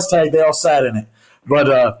the price tag, they all sat in it. But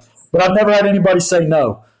I've never had anybody say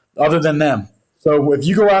no other than them. So if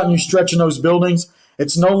you go out and you stretch in those buildings,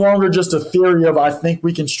 it's no longer just a theory of I think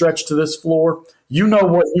we can stretch to this floor. You know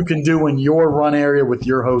what you can do in your run area with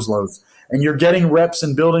your hose loads. And you're getting reps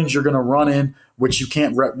in buildings you're going to run in, which you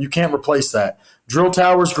can't replace that. Drill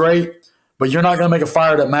tower's great, but you're not going to make a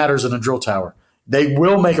fire that matters in a drill tower. They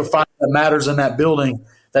will make a fire that matters in that building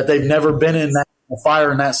that they've never been in that a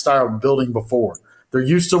fire in that style of building before. They're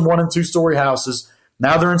used to 1 and 2 story houses.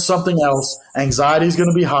 Now they're in something else. Anxiety is going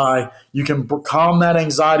to be high. You can calm that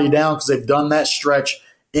anxiety down because they've done that stretch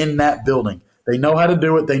in that building. They know how to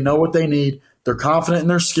do it. They know what they need. They're confident in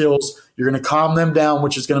their skills. You're going to calm them down,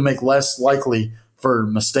 which is going to make less likely for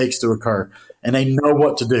mistakes to occur. And they know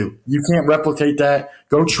what to do. You can't replicate that.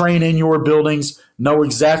 Go train in your buildings. Know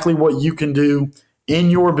exactly what you can do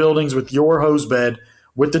in your buildings with your hose bed,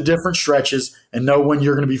 with the different stretches, and know when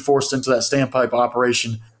you're going to be forced into that standpipe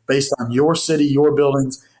operation based on your city, your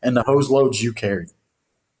buildings, and the hose loads you carry.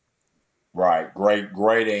 Right.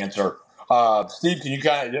 Great answer. Steve, can you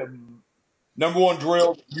kind of number one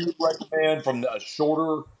drill you recommend from a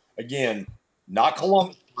shorter, again, not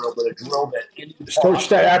Columbus drill, but a drill that any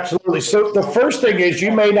absolutely. So the first thing is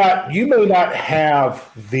you may not have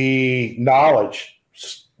the knowledge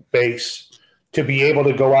base to be able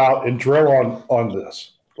to go out and drill on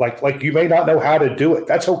this. Like you may not know how to do it.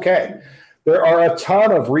 That's okay. There are a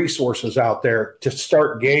ton of resources out there to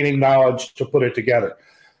start gaining knowledge to put it together.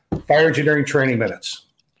 Fire engineering training minutes,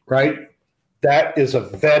 right? That is a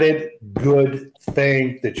vetted good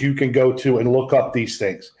thing that you can go to and look up these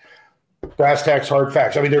things. Brass tacks, hard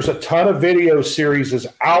facts. I mean, there's a ton of video series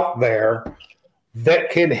out there that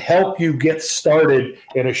can help you get started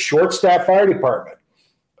in a short-staffed fire department.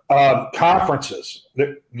 Conferences.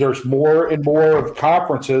 There's more and more of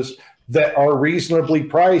conferences that are reasonably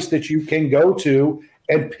priced that you can go to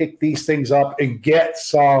and pick these things up and get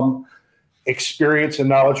some experience and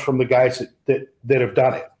knowledge from the guys that have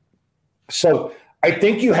done it. So I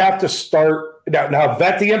think you have to start now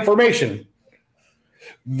vet the information.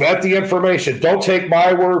 Vet the information. Don't take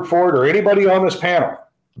my word for it or anybody on this panel.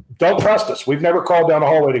 Don't trust us. We've never crawled down the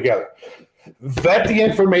hallway together. Vet the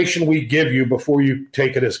information we give you before you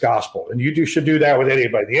take it as gospel. And you should do that with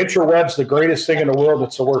anybody. The interweb's the greatest thing in the world.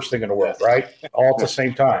 It's the worst thing in the world, right? All at the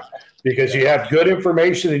same time. Because you have good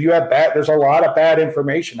information and you have bad. There's a lot of bad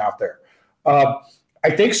information out there. I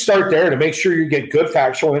think start there to make sure you get good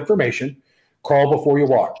factual information. Crawl before you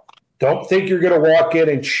walk. Don't think you're going to walk in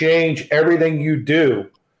and change everything you do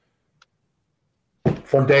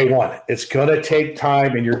from day one. It's going to take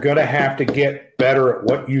time, and you're going to have to get better at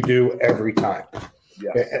what you do every time.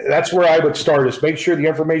 Yes. That's where I would start is make sure the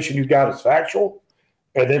information you got is factual,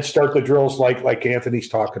 and then start the drills like Anthony's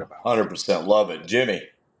talking about. 100%. Love it. Jimmy,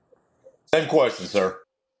 same question, sir.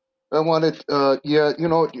 I wanted,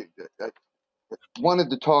 wanted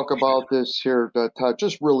to talk about this here, Todd,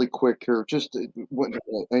 just really quick here.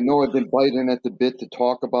 I know I've been biting at the bit to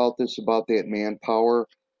talk about this, about that manpower.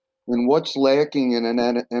 And what's lacking in an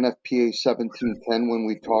NFPA 1710 when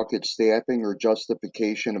we talk at staffing or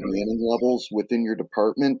justification of manning levels within your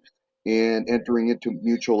department and entering into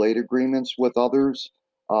mutual aid agreements with others?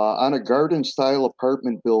 On a garden-style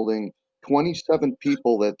apartment building, 27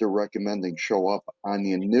 people that they're recommending show up on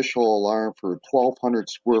the initial alarm for a 1,200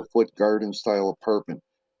 square foot garden-style apartment.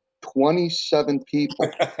 27 people.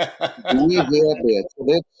 Do we have that? So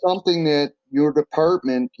that's something that your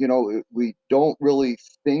department, we don't really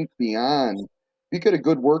think beyond. If you get a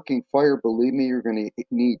good working fire, believe me, you're going to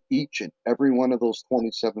need each and every one of those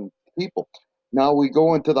 27 people. Now we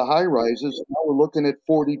go into the high rises. Now we're looking at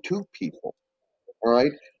 42 people. All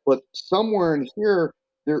right. But somewhere in here,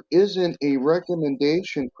 there isn't a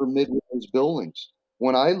recommendation for mid-rise buildings.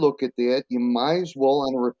 When I look at that, you might as well,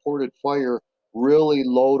 on a reported fire, really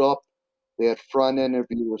load up that front end of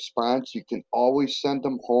your response. You can always send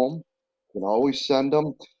them home. You can always send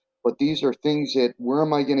them. But these are things that, where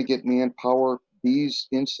am I going to get manpower? These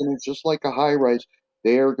incidents, just like a high rise,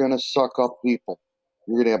 they are going to suck up people.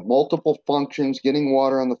 You're going to have multiple functions, getting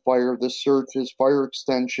water on the fire, the searches, fire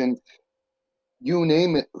extension, you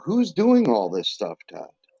name it. Who's doing all this stuff, Todd?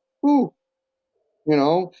 Who?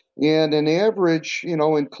 And an average,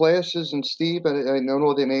 in classes, and Steve, I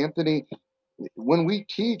know that Anthony, when we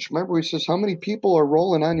teach, remember, he says, how many people are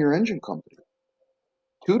rolling on your engine company?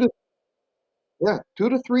 2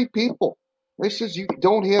 to 3 people. He says, you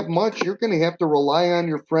don't have much. You're going to have to rely on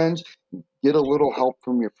your friends, get a little help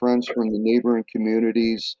from your friends from the neighboring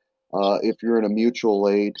communities. If you're in a mutual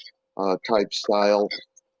aid type style,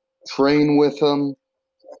 train with them,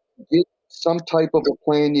 get some type of a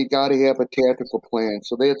plan. You got to have a tactical plan.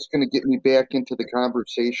 So that's going to get me back into the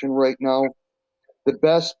conversation right now. The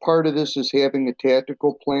best part of this is having a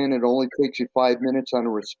tactical plan. It only takes you 5 minutes on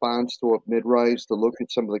a response to a mid-rise to look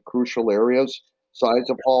at some of the crucial areas, size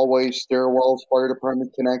of hallways, stairwells, fire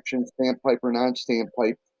department connections, standpipe or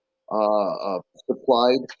non-standpipe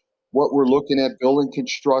supplied. What we're looking at, building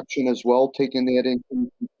construction as well, taking that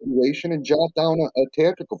into consideration and jot down a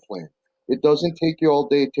tactical plan. It doesn't take you all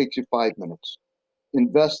day. It takes you 5 minutes.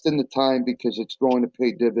 invest in the time because it's going to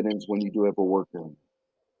pay dividends when you do have a worker.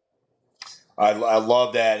 I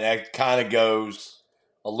love that. And that kind of goes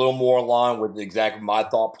a little more along with exactly my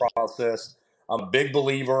thought process. I'm a big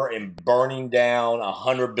believer in burning down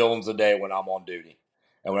 100 buildings a day when I'm on duty.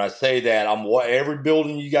 And when I say that, every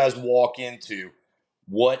building you guys walk into,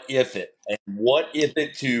 what if it? And what if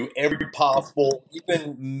it to every possible,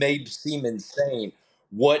 even may seem insane,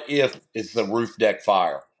 what if it's a roof deck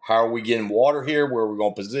fire? How are we getting water here? Where are we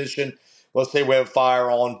going to position? Let's say we have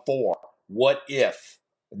fire on 4. What if?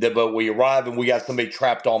 But we arrive and we got somebody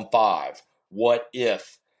trapped on 5. What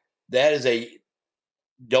if? That is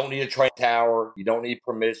don't need a train tower. You don't need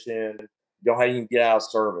permission. You don't have to even get out of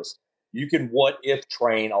service. You can what if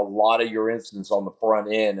train a lot of your incidents on the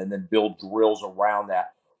front end and then build drills around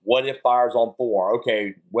that. What if fire's on 4?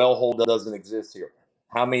 Okay, well hole doesn't exist here.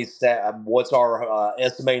 How many what's our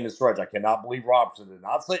estimating the stretch? I cannot believe Robertson did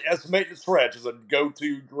not say estimating the stretch is a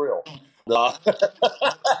go-to drill. It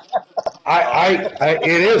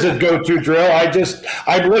is a go-to drill.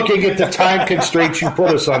 I'm looking at the time constraints you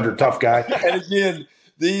put us under, tough guy. And again,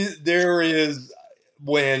 there is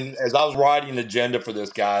as I was writing an agenda for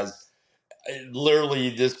this, guys, literally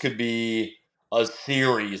this could be a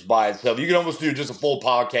series by itself. You can almost do just a full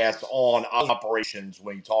podcast on operations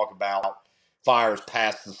when you talk about fires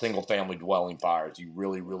past the single-family dwelling fires. You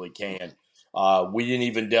really, really can. We didn't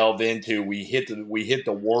even delve into. We hit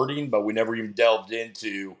the wording, but we never even delved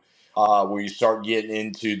into where you start getting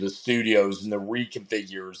into the studios and the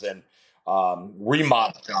reconfigures and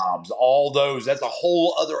remodel jobs. All those. That's a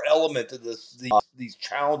whole other element to these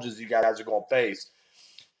challenges you guys are going to face.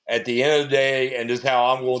 At the end of the day, and this is how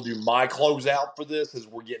I'm going to do my closeout for this as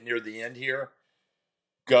we're getting near the end here,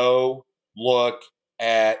 go look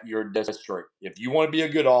at your district. If you want to be a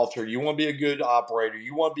good officer, you want to be a good operator,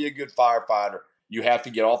 you want to be a good firefighter, you have to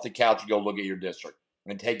get off the couch and go look at your district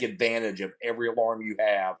and take advantage of every alarm you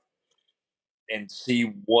have and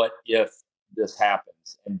see what if this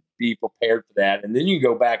happens and be prepared for that. And then you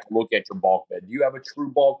go back and look at your bulk bed. Do you have a true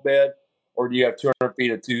bulk bed, or do you have 200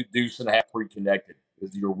 feet of deuce and a half pre-connected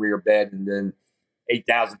as your rear bed, and then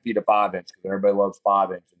 8,000 feet of 5-inch because everybody loves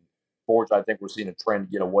 5-inch? And fortunately, I think we're seeing a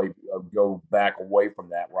trend to go back away from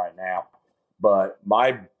that right now. But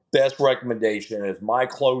my best recommendation is my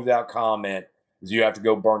closeout comment is you have to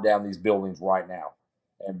go burn down these buildings right now.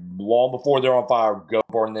 And long before they're on fire, go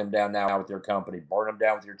burn them down now with your company. Burn them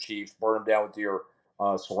down with your chiefs. Burn them down with your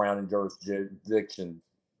surrounding jurisdiction,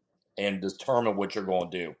 and determine what you're going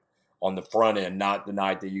to do on the front end, not the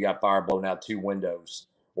night that you got fire blowing out 2 windows.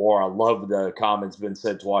 Or I love the comments been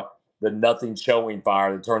said twice, the nothing showing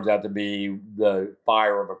fire that turns out to be the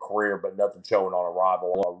fire of a career, but nothing showing on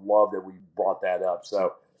arrival. I love that we brought that up.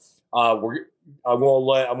 So I'm going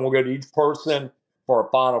to go to each person for a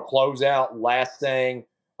final closeout. Last thing,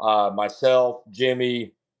 myself,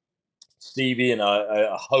 Jimmy, Stevie, and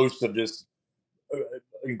a host of just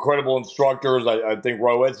incredible instructors. I think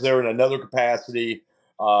Rowett's there in another capacity.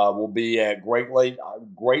 We'll be at Great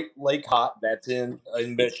Lake Hot. That's in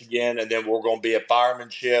Michigan, and then we're going to be at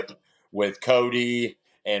Firemanship with Cody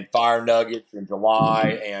and Fire Nuggets in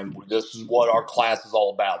July. And this is what our class is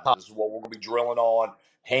all about. This is what we're going to be drilling on,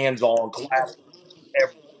 hands-on class.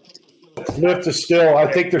 Lift is still.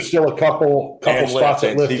 I think there's still a couple spots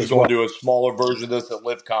at Lift. He's going to do a smaller version of this at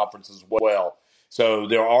Lift Conference as well. So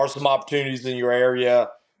there are some opportunities in your area,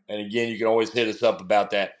 and again, you can always hit us up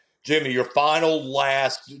about that. Jimmy, your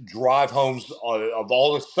last drive homes of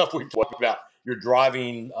all the stuff we talked about, your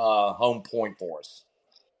driving home point for us.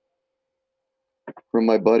 From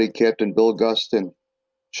my buddy Captain Bill Gustin,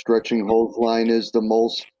 stretching hose line is the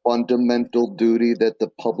most fundamental duty that the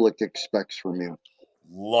public expects from you.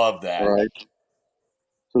 Love that. All right.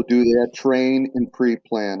 So do that, train and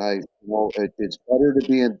pre-plan. It's better to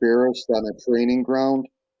be embarrassed on a training ground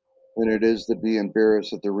than it is to be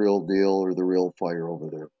embarrassed at the real deal or the real fire over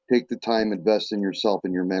there. Take the time, invest in yourself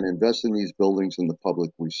and your men, invest in these buildings and the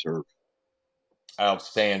public we serve.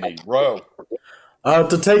 Outstanding. Row.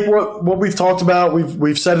 To take what we've talked about,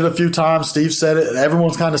 we've said it a few times. Steve said it.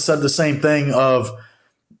 Everyone's kind of said the same thing of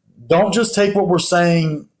don't just take what we're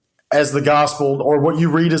saying as the gospel or what you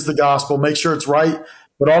read as the gospel. Make sure it's right,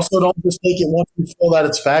 but also don't just take it once you feel that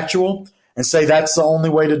it's factual and say that's the only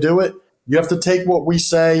way to do it. You have to take what we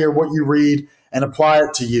say or what you read and apply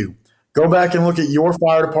it to you. Go back and look at your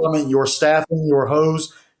fire department, your staffing, your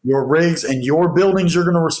hose, your rigs, and your buildings you're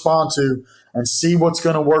going to respond to and see what's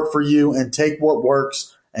going to work for you and take what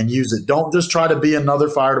works and use it. Don't just try to be another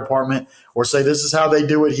fire department or say this is how they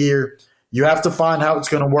do it here. You have to find how it's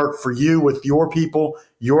going to work for you with your people,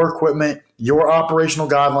 your equipment, your operational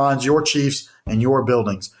guidelines, your chiefs, and your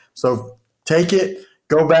buildings. So Take it,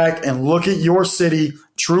 go back and look at your city,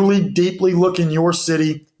 truly deeply look in your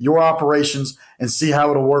city, your operations, and see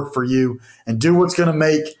how it'll work for you, and do what's going to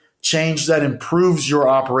make change that improves your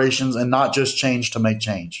operations and not just change to make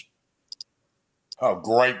change. Oh,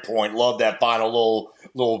 great point. Love that final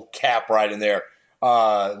little cap right in there.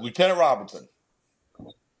 Lieutenant Robertson.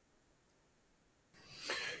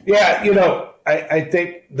 Yeah, I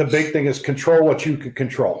think the big thing is control what you can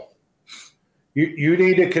control. You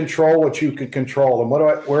need to control what you can control. And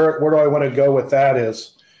where do I want to go with that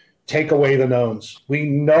is take away the knowns. We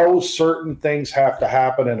know certain things have to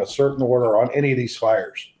happen in a certain order on any of these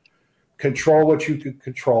fires. Control what you can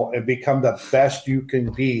control and become the best you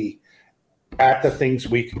can be at the things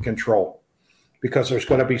we can control, because there's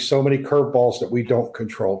going to be so many curveballs that we don't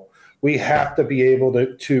control. We have to be able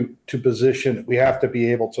to position. We have to be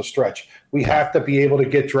able to stretch. We have to be able to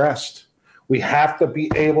get dressed. We have to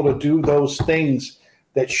be able to do those things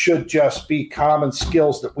that should just be common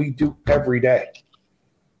skills that we do every day,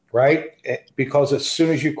 right? Because as soon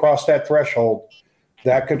as you cross that threshold,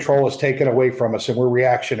 that control is taken away from us and we're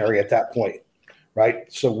reactionary at that point,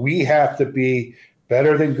 right? So we have to be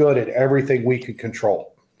better than good at everything we can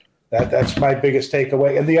control. That's my biggest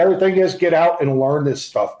takeaway. And the other thing is get out and learn this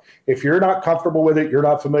stuff. If you're not comfortable with it, you're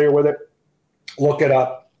not familiar with it, look it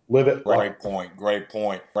up, live it. Great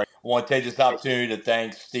point. I want to take this opportunity to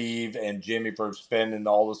thank Steve and Jimmy for spending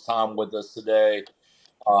all this time with us today.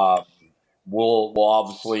 We'll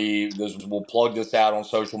obviously we'll plug this out on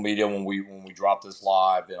social media when we drop this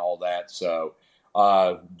live and all that. So,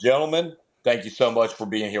 gentlemen, thank you so much for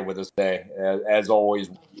being here with us today. As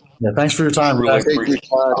always. Yeah, thanks for your time. Really Thank you,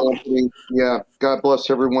 Todd, Anthony. Yeah, God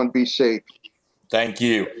bless everyone. Be safe. Thank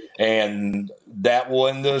you. And that will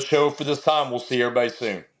end the show for this time. We'll see everybody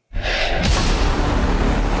soon.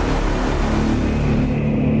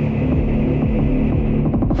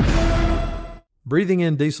 Breathing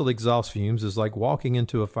in diesel exhaust fumes is like walking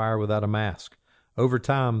into a fire without a mask. Over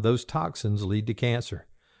time, those toxins lead to cancer.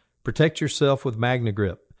 Protect yourself with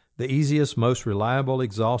MagneGrip, the easiest, most reliable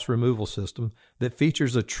exhaust removal system that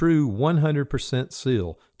features a true 100%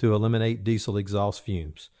 seal to eliminate diesel exhaust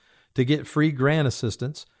fumes. To get free grant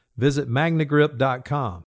assistance, visit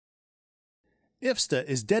MagneGrip.com. IFSTA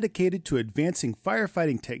is dedicated to advancing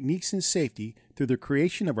firefighting techniques and safety through the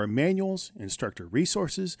creation of our manuals, instructor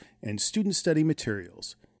resources, and student study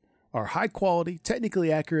materials. Our high-quality,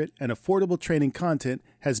 technically accurate, and affordable training content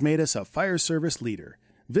has made us a fire service leader.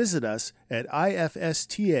 Visit us at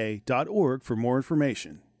ifsta.org for more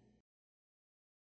information.